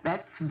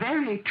 That's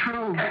very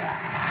true.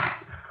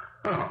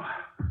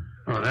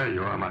 Oh, there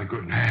you are, my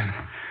good man.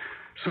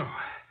 So,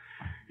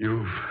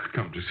 you've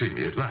come to see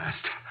me at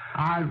last.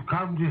 I've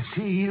come to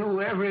see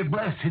you every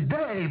blessed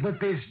day,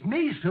 but this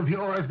niece of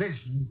yours, this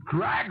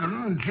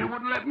dragon, she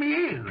wouldn't let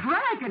me in.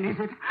 Dragon, is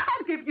it?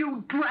 I'll give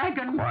you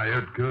dragon.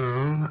 Quiet,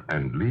 girl,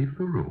 and leave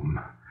the room.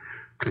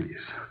 Please,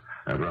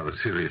 I have rather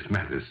serious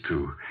matters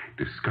to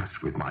discuss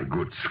with my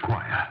good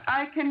squire.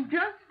 I can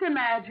just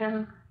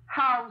imagine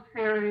how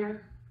serious.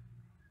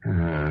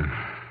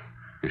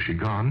 Is she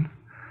gone?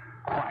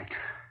 Quite.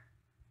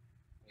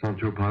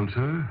 Sancho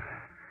Panza,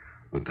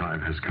 the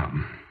time has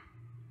come.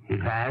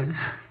 It has?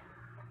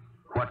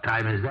 What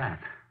time is that?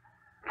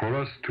 For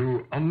us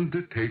to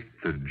undertake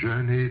the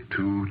journey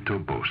to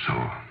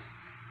Toboso.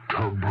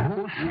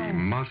 Toboso? We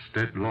must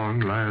at long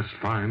last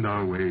find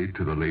our way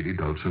to the Lady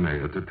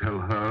Dulcinea to tell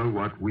her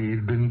what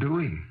we've been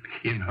doing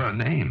in her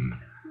name.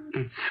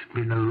 It's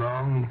been a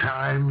long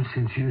time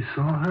since you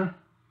saw her?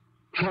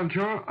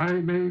 Sancho, I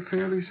may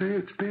fairly say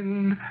it's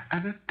been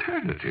an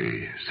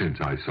eternity since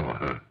I saw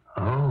her.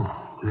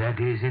 Oh, that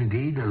is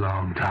indeed a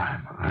long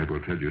time. I will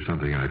tell you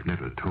something I've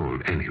never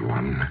told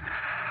anyone.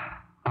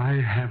 I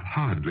have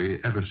hardly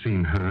ever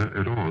seen her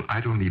at all.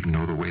 I don't even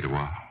know the way to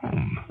our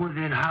home. Well,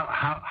 then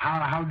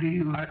how do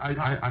you...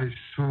 I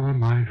saw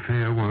my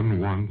fair one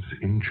once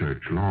in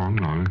church long,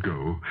 long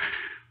ago.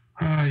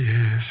 Ah,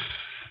 yes.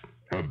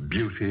 Her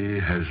beauty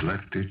has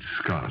left its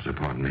scars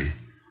upon me.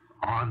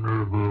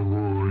 Honorable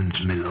wounds,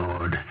 my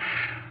lord.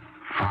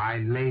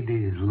 Fine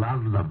ladies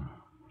love them.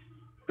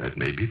 That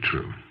may be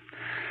true.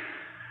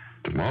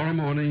 Tomorrow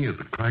morning at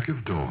the crack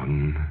of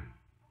dawn,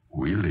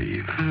 we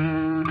leave.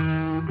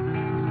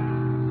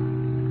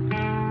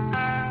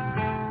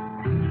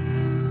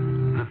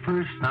 The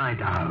first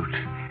night out,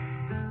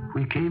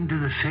 we came to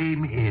the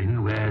same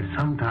inn where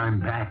sometime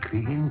back the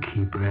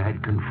innkeeper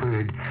had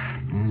conferred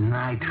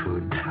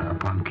knighthood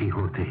upon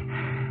Quixote.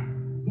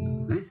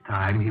 This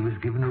time he was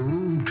given a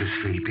room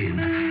to sleep in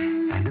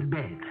and a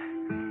bed.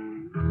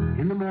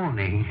 In the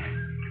morning,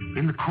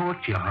 in the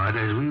courtyard,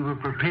 as we were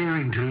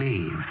preparing to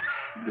leave...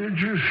 Did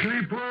you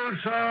sleep well,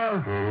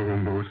 sir? Oh,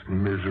 most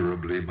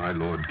miserably, my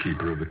lord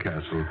keeper of the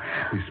castle.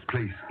 This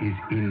place is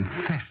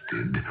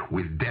infested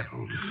with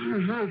devils.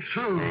 Is that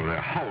so? Oh, their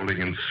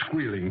howling and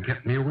squealing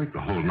kept me awake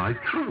the whole night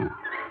through.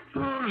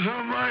 Those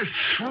are my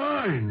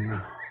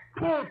swine.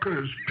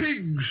 Porkers,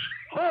 pigs,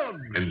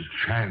 hogs.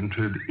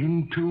 Enchanted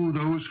into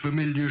those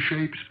familiar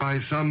shapes by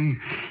some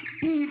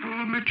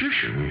evil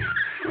magician.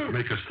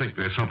 Make us think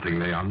they're something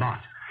they are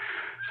not.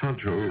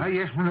 Sancho.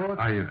 Yes, my lord.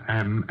 I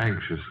am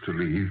anxious to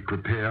leave.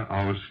 Prepare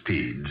our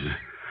steeds.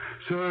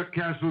 Sir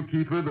Castle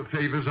Keeper, the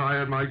favors I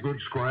and my good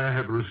squire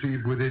have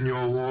received within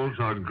your walls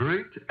are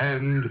great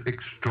and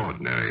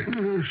extraordinary.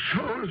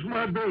 So is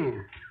my bill.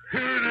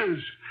 Here it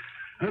is.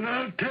 And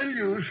I'll tell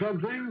you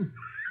something.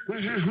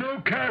 This is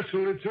no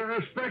castle. It's a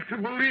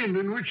respectable inn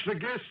in which the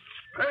guests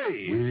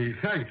pay. We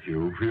thank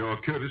you for your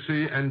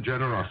courtesy and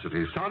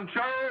generosity.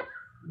 Sancho,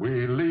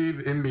 we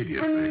leave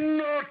immediately.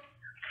 Not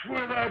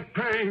without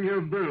paying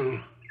your bill.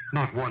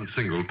 Not one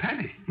single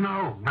penny.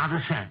 No, not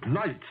a cent.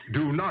 Knights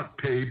do not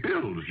pay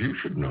bills. You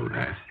should know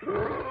that.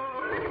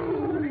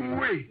 Oh,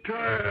 wait.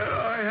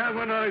 I have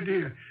an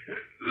idea.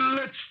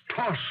 Let's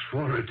toss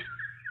for it.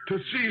 To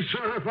see,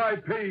 sir, if I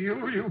pay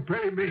you, you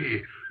pay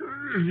me.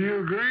 Do you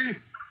agree?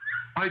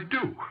 I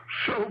do.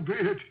 So be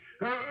it.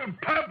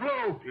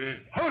 Pablo,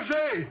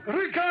 Jose,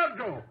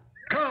 Ricardo,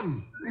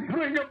 come,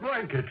 bring a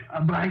blanket.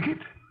 A blanket?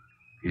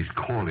 He's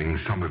calling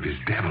some of his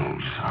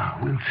devils.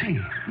 We'll see.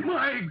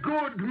 My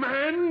good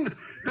men,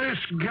 this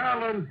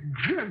gallant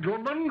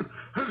gentleman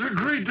has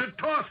agreed to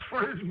toss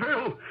for his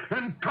bill,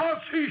 and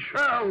toss he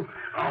shall.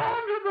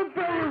 Onto the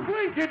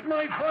blanket,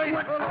 my fine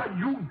fellow. What are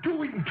you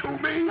doing to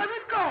me? Let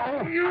it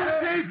go. You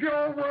gave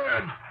your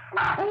word.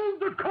 Hold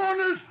the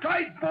corners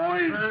tight,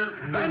 boys.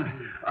 And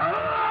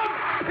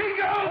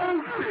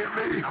Miguel!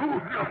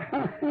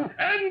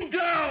 And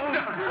down!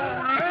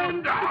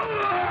 And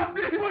up!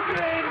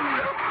 Again!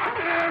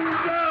 And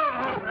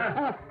down!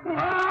 Up!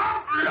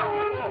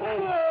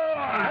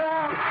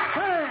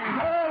 Hey,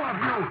 all of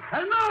you!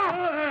 And now!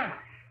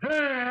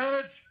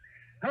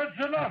 That's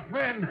enough,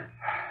 men.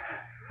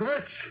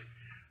 Let's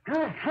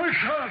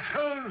refresh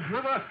ourselves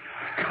with a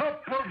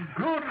cup of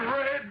good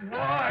red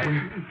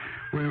wine.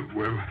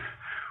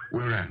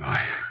 Where am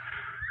I?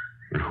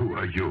 Who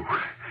are you?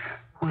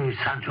 Where's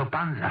Sancho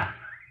Panza?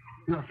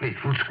 Your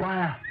faithful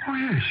squire. Oh,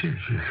 yes,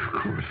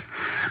 of course.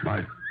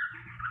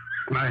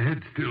 My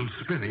head's still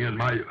spinning and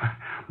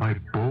my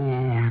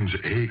bones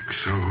ache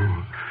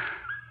so.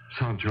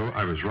 Sancho,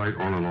 I was right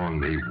all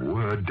along. They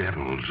were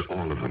devils,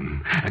 all of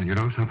them. And you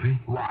know something?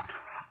 What?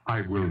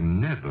 I will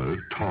never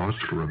toss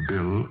for a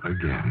bill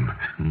again.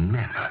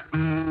 Never.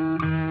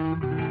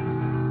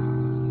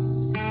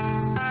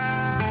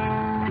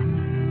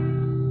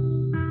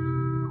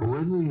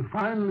 When we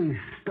finally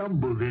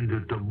stumbled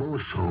into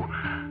Toboso,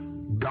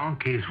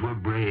 donkeys were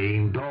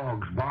braying,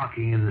 dogs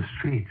barking in the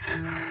streets.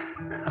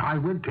 I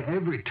went to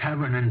every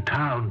tavern in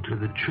town, to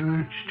the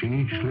church, to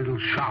each little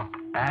shop,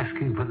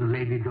 asking for the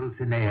Lady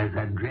Dulcinea's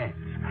address.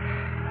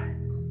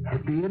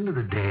 At the end of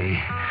the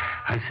day,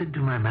 I said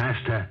to my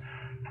master,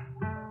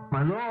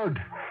 "My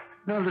lord,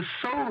 not a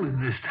soul in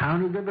this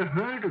town has ever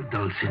heard of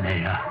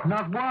Dulcinea.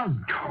 Not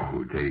one."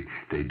 Oh,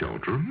 they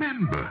don't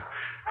remember.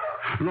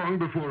 Long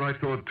before I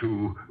thought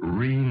to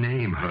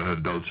rename her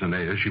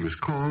Dulcinea, she was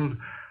called,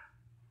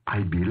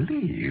 I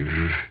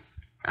believe,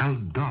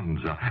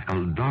 Aldonza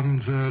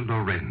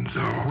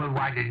Lorenzo. Well,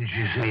 why didn't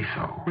you say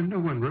so? Well, no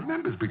one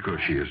remembers because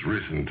she has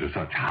risen to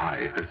such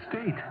high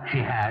estate. She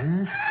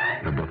has?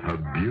 But her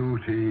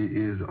beauty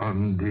is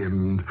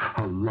undimmed,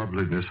 her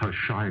loveliness, her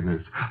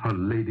shyness, her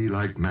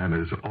ladylike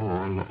manners,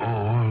 all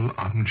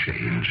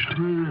unchanged.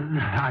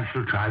 I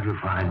shall try to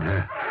find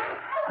her.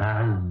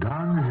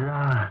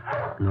 Aldonza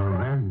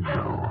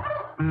Lorenzo.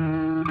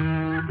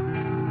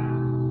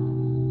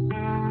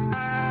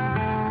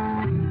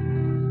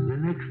 The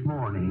next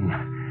morning,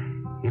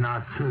 in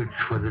our search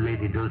for the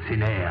Lady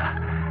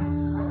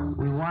Dulcinea,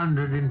 we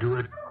wandered into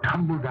a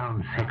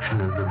tumble-down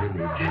section of the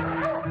village.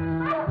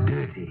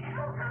 Dirty.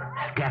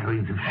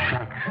 Scatterings of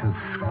shacks and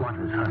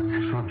squatters' huts.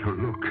 Sancho,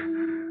 look.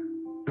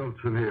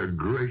 Dulcinea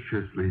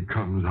graciously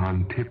comes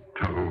on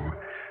tiptoe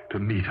to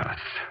meet us.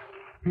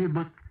 Yeah,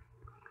 but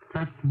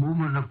that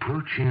woman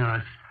approaching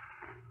us,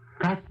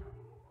 that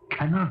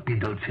cannot be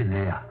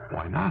Dulcinea.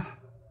 Why not?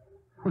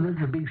 Well,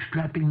 that's a big,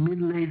 strapping,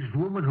 middle-aged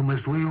woman who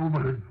must weigh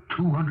over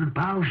 200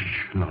 pounds.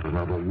 Not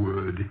another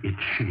word.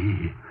 It's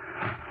she.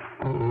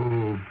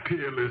 Oh,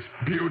 peerless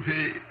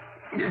beauty.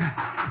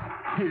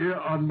 Here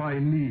on my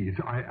knees,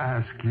 I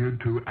ask you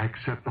to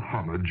accept the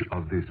homage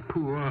of this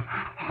poor,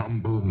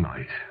 humble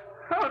knight.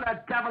 Who the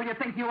devil you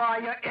think you are,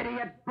 you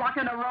idiot,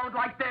 blocking a road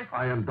like this?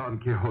 I am Don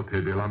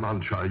Quixote de la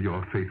Mancha,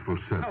 your faithful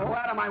servant. Oh,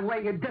 out of my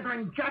way, you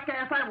dithering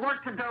jackass. I have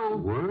work to do.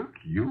 Work?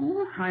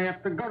 You? I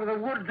have to go to the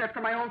woods after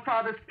my old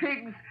father's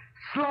pigs,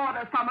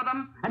 slaughter some of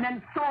them, and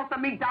then salt the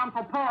meat down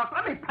for pork.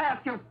 Let me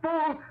pass, you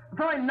fool,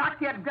 before I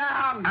knock you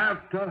down.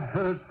 After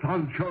her,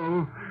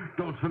 Sancho,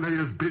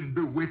 Dulcinea's been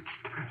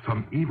bewitched.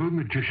 Some evil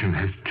magician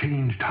has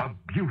changed her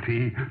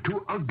beauty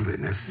to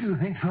ugliness. You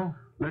think so?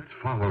 Let's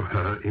follow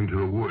her into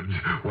the woods.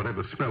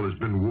 Whatever spell has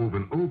been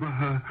woven over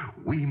her,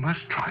 we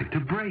must try to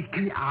break.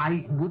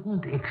 I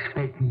wouldn't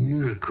expect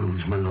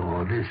miracles, my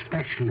lord,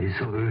 especially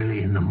so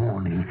early in the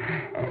morning.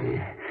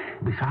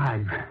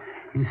 Besides,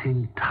 you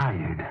seem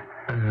tired.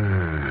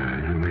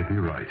 You may be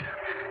right.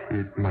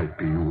 It might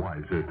be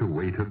wiser to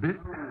wait a bit.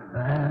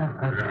 What's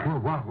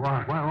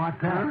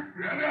that?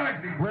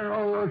 Where are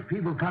all those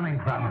people coming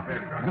from?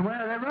 And where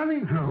are they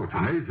running to? It's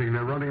amazing.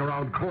 They're running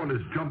around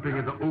corners, jumping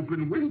into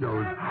open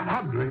windows,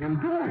 huddling in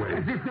doorways.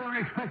 As if they were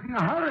expecting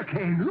a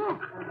hurricane.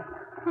 Look!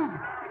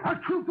 A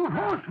troop of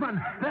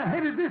horsemen. They're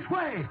headed this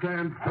way.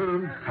 Stand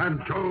firm,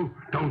 Sancho.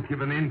 Don't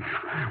give an inch.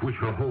 We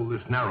shall hold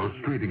this narrow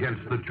street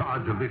against the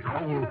charge of this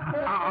whole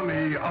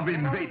army of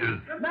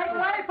invaders. Make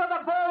way for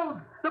the bulls!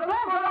 The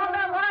bulls are on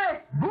their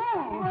way!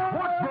 Bulls?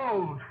 What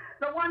bulls?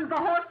 The ones the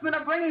horsemen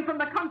are bringing from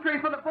the country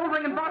for the bull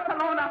ring in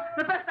Barcelona.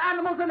 The best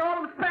animals in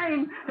all of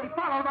Spain. They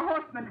follow the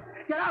horsemen.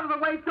 Get out of the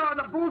way, sir.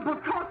 The bulls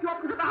will toss you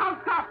up into the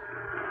housetop.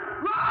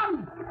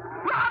 Run!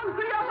 Run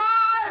for your lives!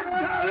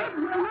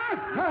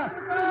 Master!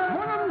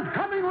 One of them's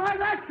coming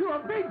right at you. A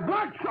big,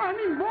 black,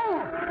 shining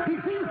bull. He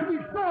seems to be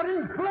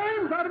snorting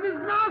flames out of his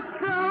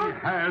nostrils. He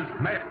has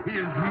met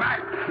his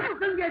match. You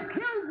can get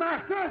killed,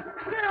 Master.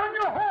 Stay on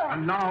your horse.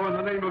 And now, in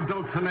the name of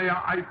Dulcinea,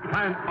 I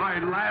plant my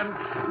lance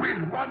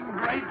with one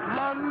great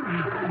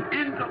lunge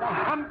into the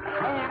hunt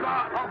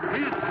shoulder of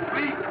his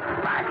fleet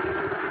back.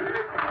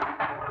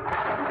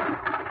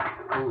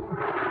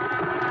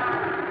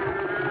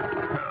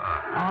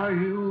 Are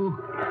you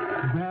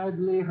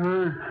badly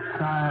hurt,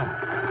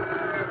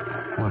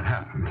 sire? What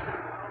happened?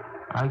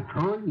 I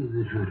told you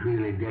this was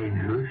really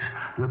dangerous.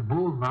 The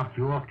bull knocked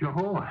you off your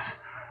horse.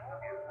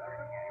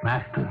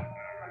 Master,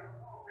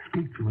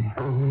 speak to me.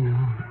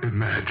 Oh,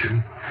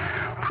 imagine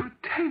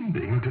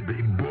pretending to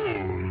be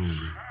bulls.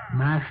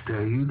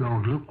 Master, you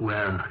don't look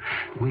well.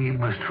 We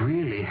must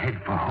really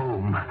head for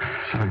home.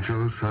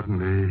 Sancho,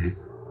 suddenly,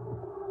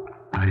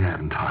 I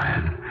am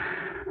tired.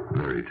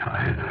 Very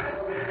tired.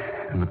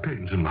 And the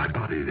pains in my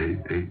body,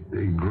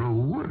 they grow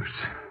worse.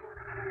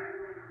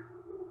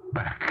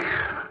 Back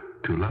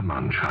to La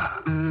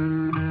Mancha.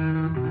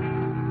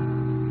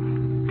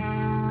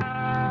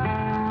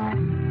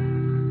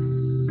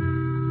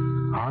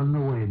 On the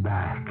way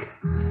back,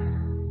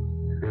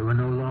 there were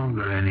no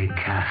longer any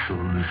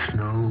castles,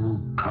 no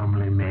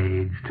comely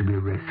maids to be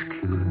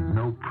rescued,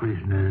 no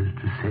prisoners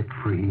to set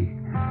free.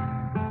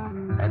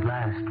 At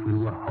last we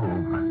were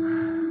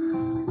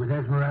home. With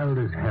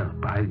Esmeralda's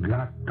help, I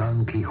got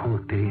Don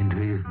Quixote into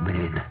his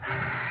bed.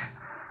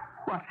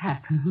 What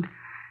happened?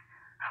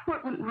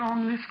 What went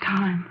wrong this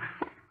time?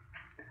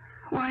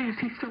 Why is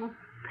he so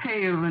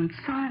pale and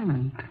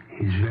silent?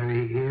 He's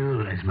very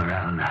ill,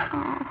 Esmeralda,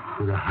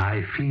 with a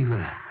high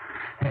fever.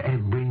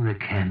 Bring the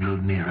candle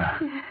nearer.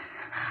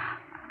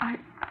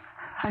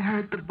 I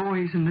heard the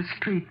boys in the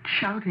street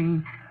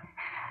shouting,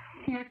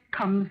 "Here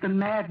comes the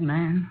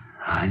madman."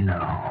 I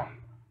know.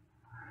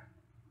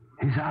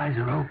 His eyes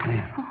are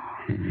opening.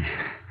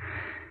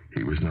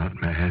 He was not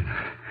mad.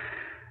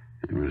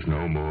 He was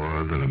no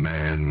more than a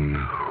man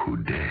who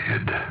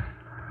dared.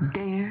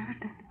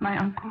 Dared, my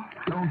uncle?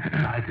 Don't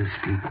try to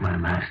speak, my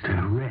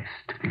master.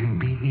 Rest.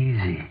 Be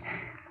easy.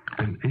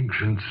 An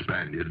ancient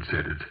Spaniard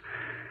said it.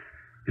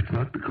 It's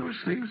not because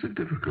things are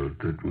difficult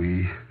that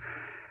we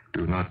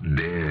do not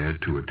dare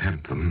to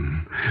attempt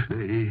them.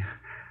 They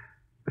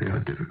are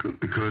difficult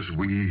because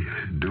we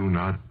do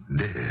not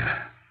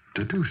dare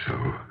to do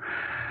so.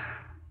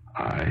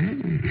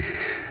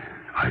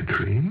 I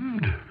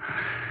dreamed.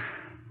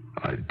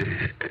 I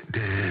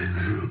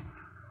dared.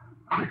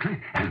 Quickly,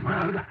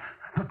 Esmeralda,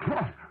 the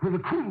cloth with the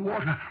cool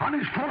water on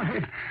his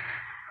forehead.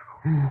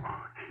 Oh,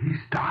 he's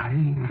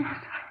dying.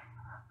 Yes,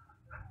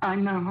 I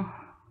know.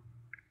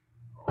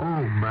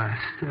 Oh,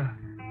 Master,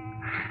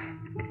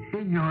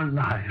 in your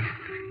life,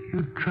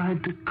 you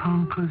tried to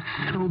conquer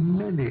so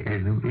many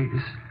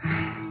enemies,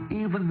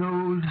 even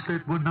those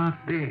that were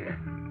not there.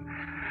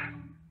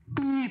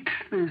 Beat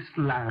this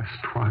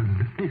last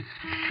one, this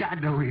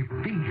shadowy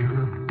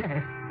figure of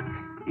death,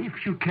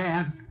 if you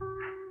can.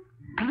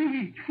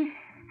 Please.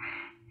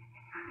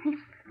 He's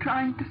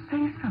trying to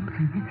say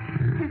something.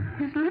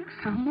 His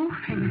lips are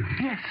moving.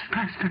 Yes,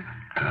 Master.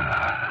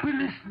 We're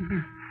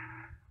listening.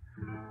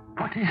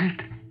 What is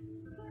it?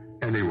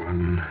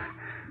 Anyone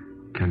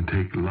can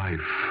take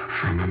life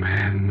from a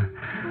man,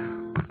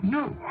 but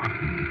no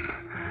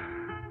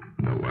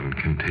one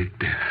can take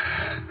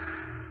death.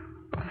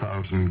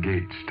 1,000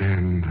 gates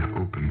stand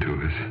open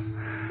to us.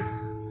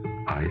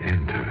 I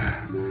enter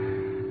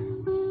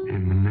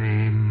in the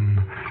name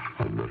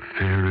of the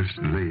fairest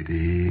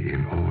lady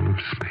in all of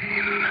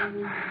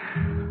Spain,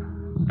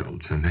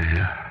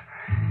 Dulcinea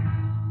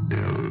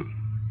del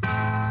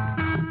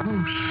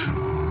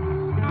Toboso.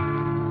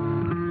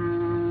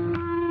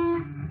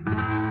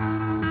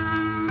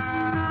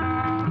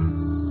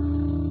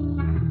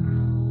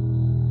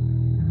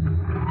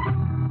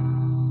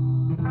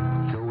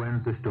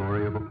 The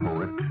story of a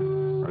poet,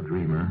 a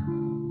dreamer,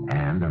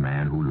 and a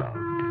man who loved.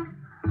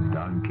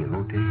 Don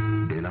Quixote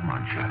de la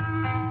Mancha.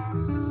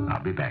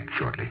 I'll be back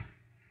shortly.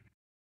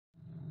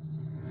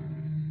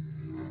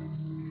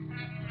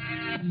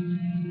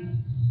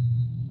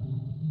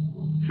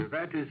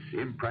 Cervantes'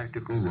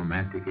 impractical,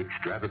 romantic,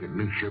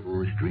 extravagantly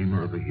chivalrous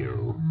dreamer of a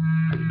hero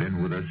has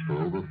been with us for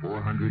over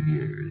 400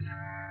 years.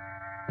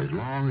 As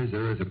long as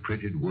there is a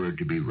printed word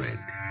to be read,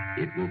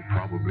 it will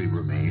probably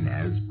remain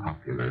as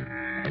popular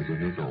as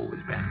it has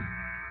always been.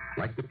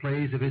 Like the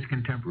plays of his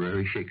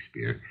contemporary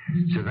Shakespeare,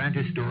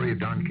 Cervantes' story of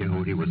Don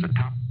Quixote was a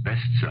top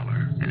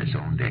bestseller in its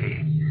own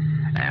day.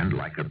 And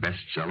like a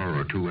bestseller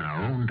or two in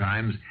our own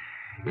times,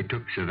 it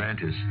took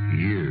Cervantes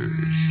years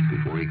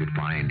before he could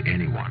find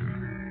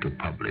anyone to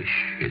publish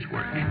his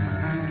work.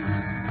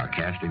 Our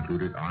cast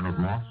included Arnold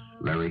Moss,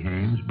 Larry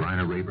Hames,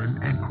 Bryna Raeburn,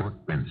 and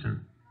Court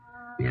Benson.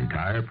 The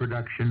entire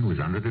production was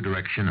under the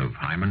direction of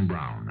Hyman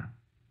Brown.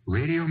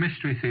 Radio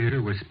Mystery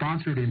Theater was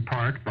sponsored in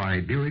part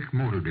by Buick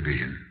Motor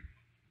Division.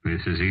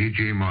 This is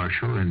E.G.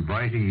 Marshall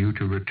inviting you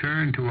to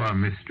return to our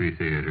Mystery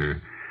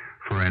Theater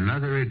for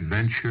another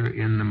adventure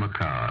in the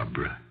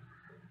macabre.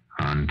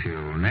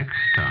 Until next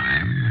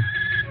time,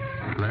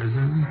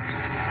 pleasant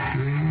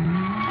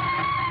dreams.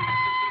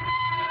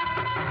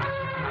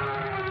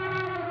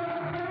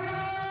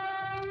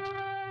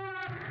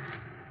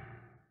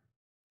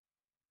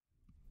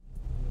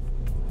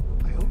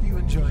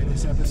 Enjoy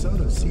this episode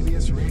of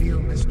CBS Radio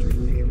Mystery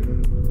Theater.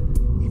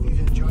 If you've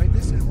enjoyed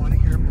this and want to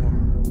hear more,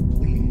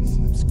 please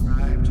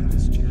subscribe to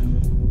this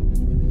channel.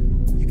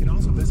 You can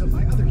also visit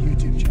my other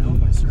YouTube channel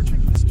by searching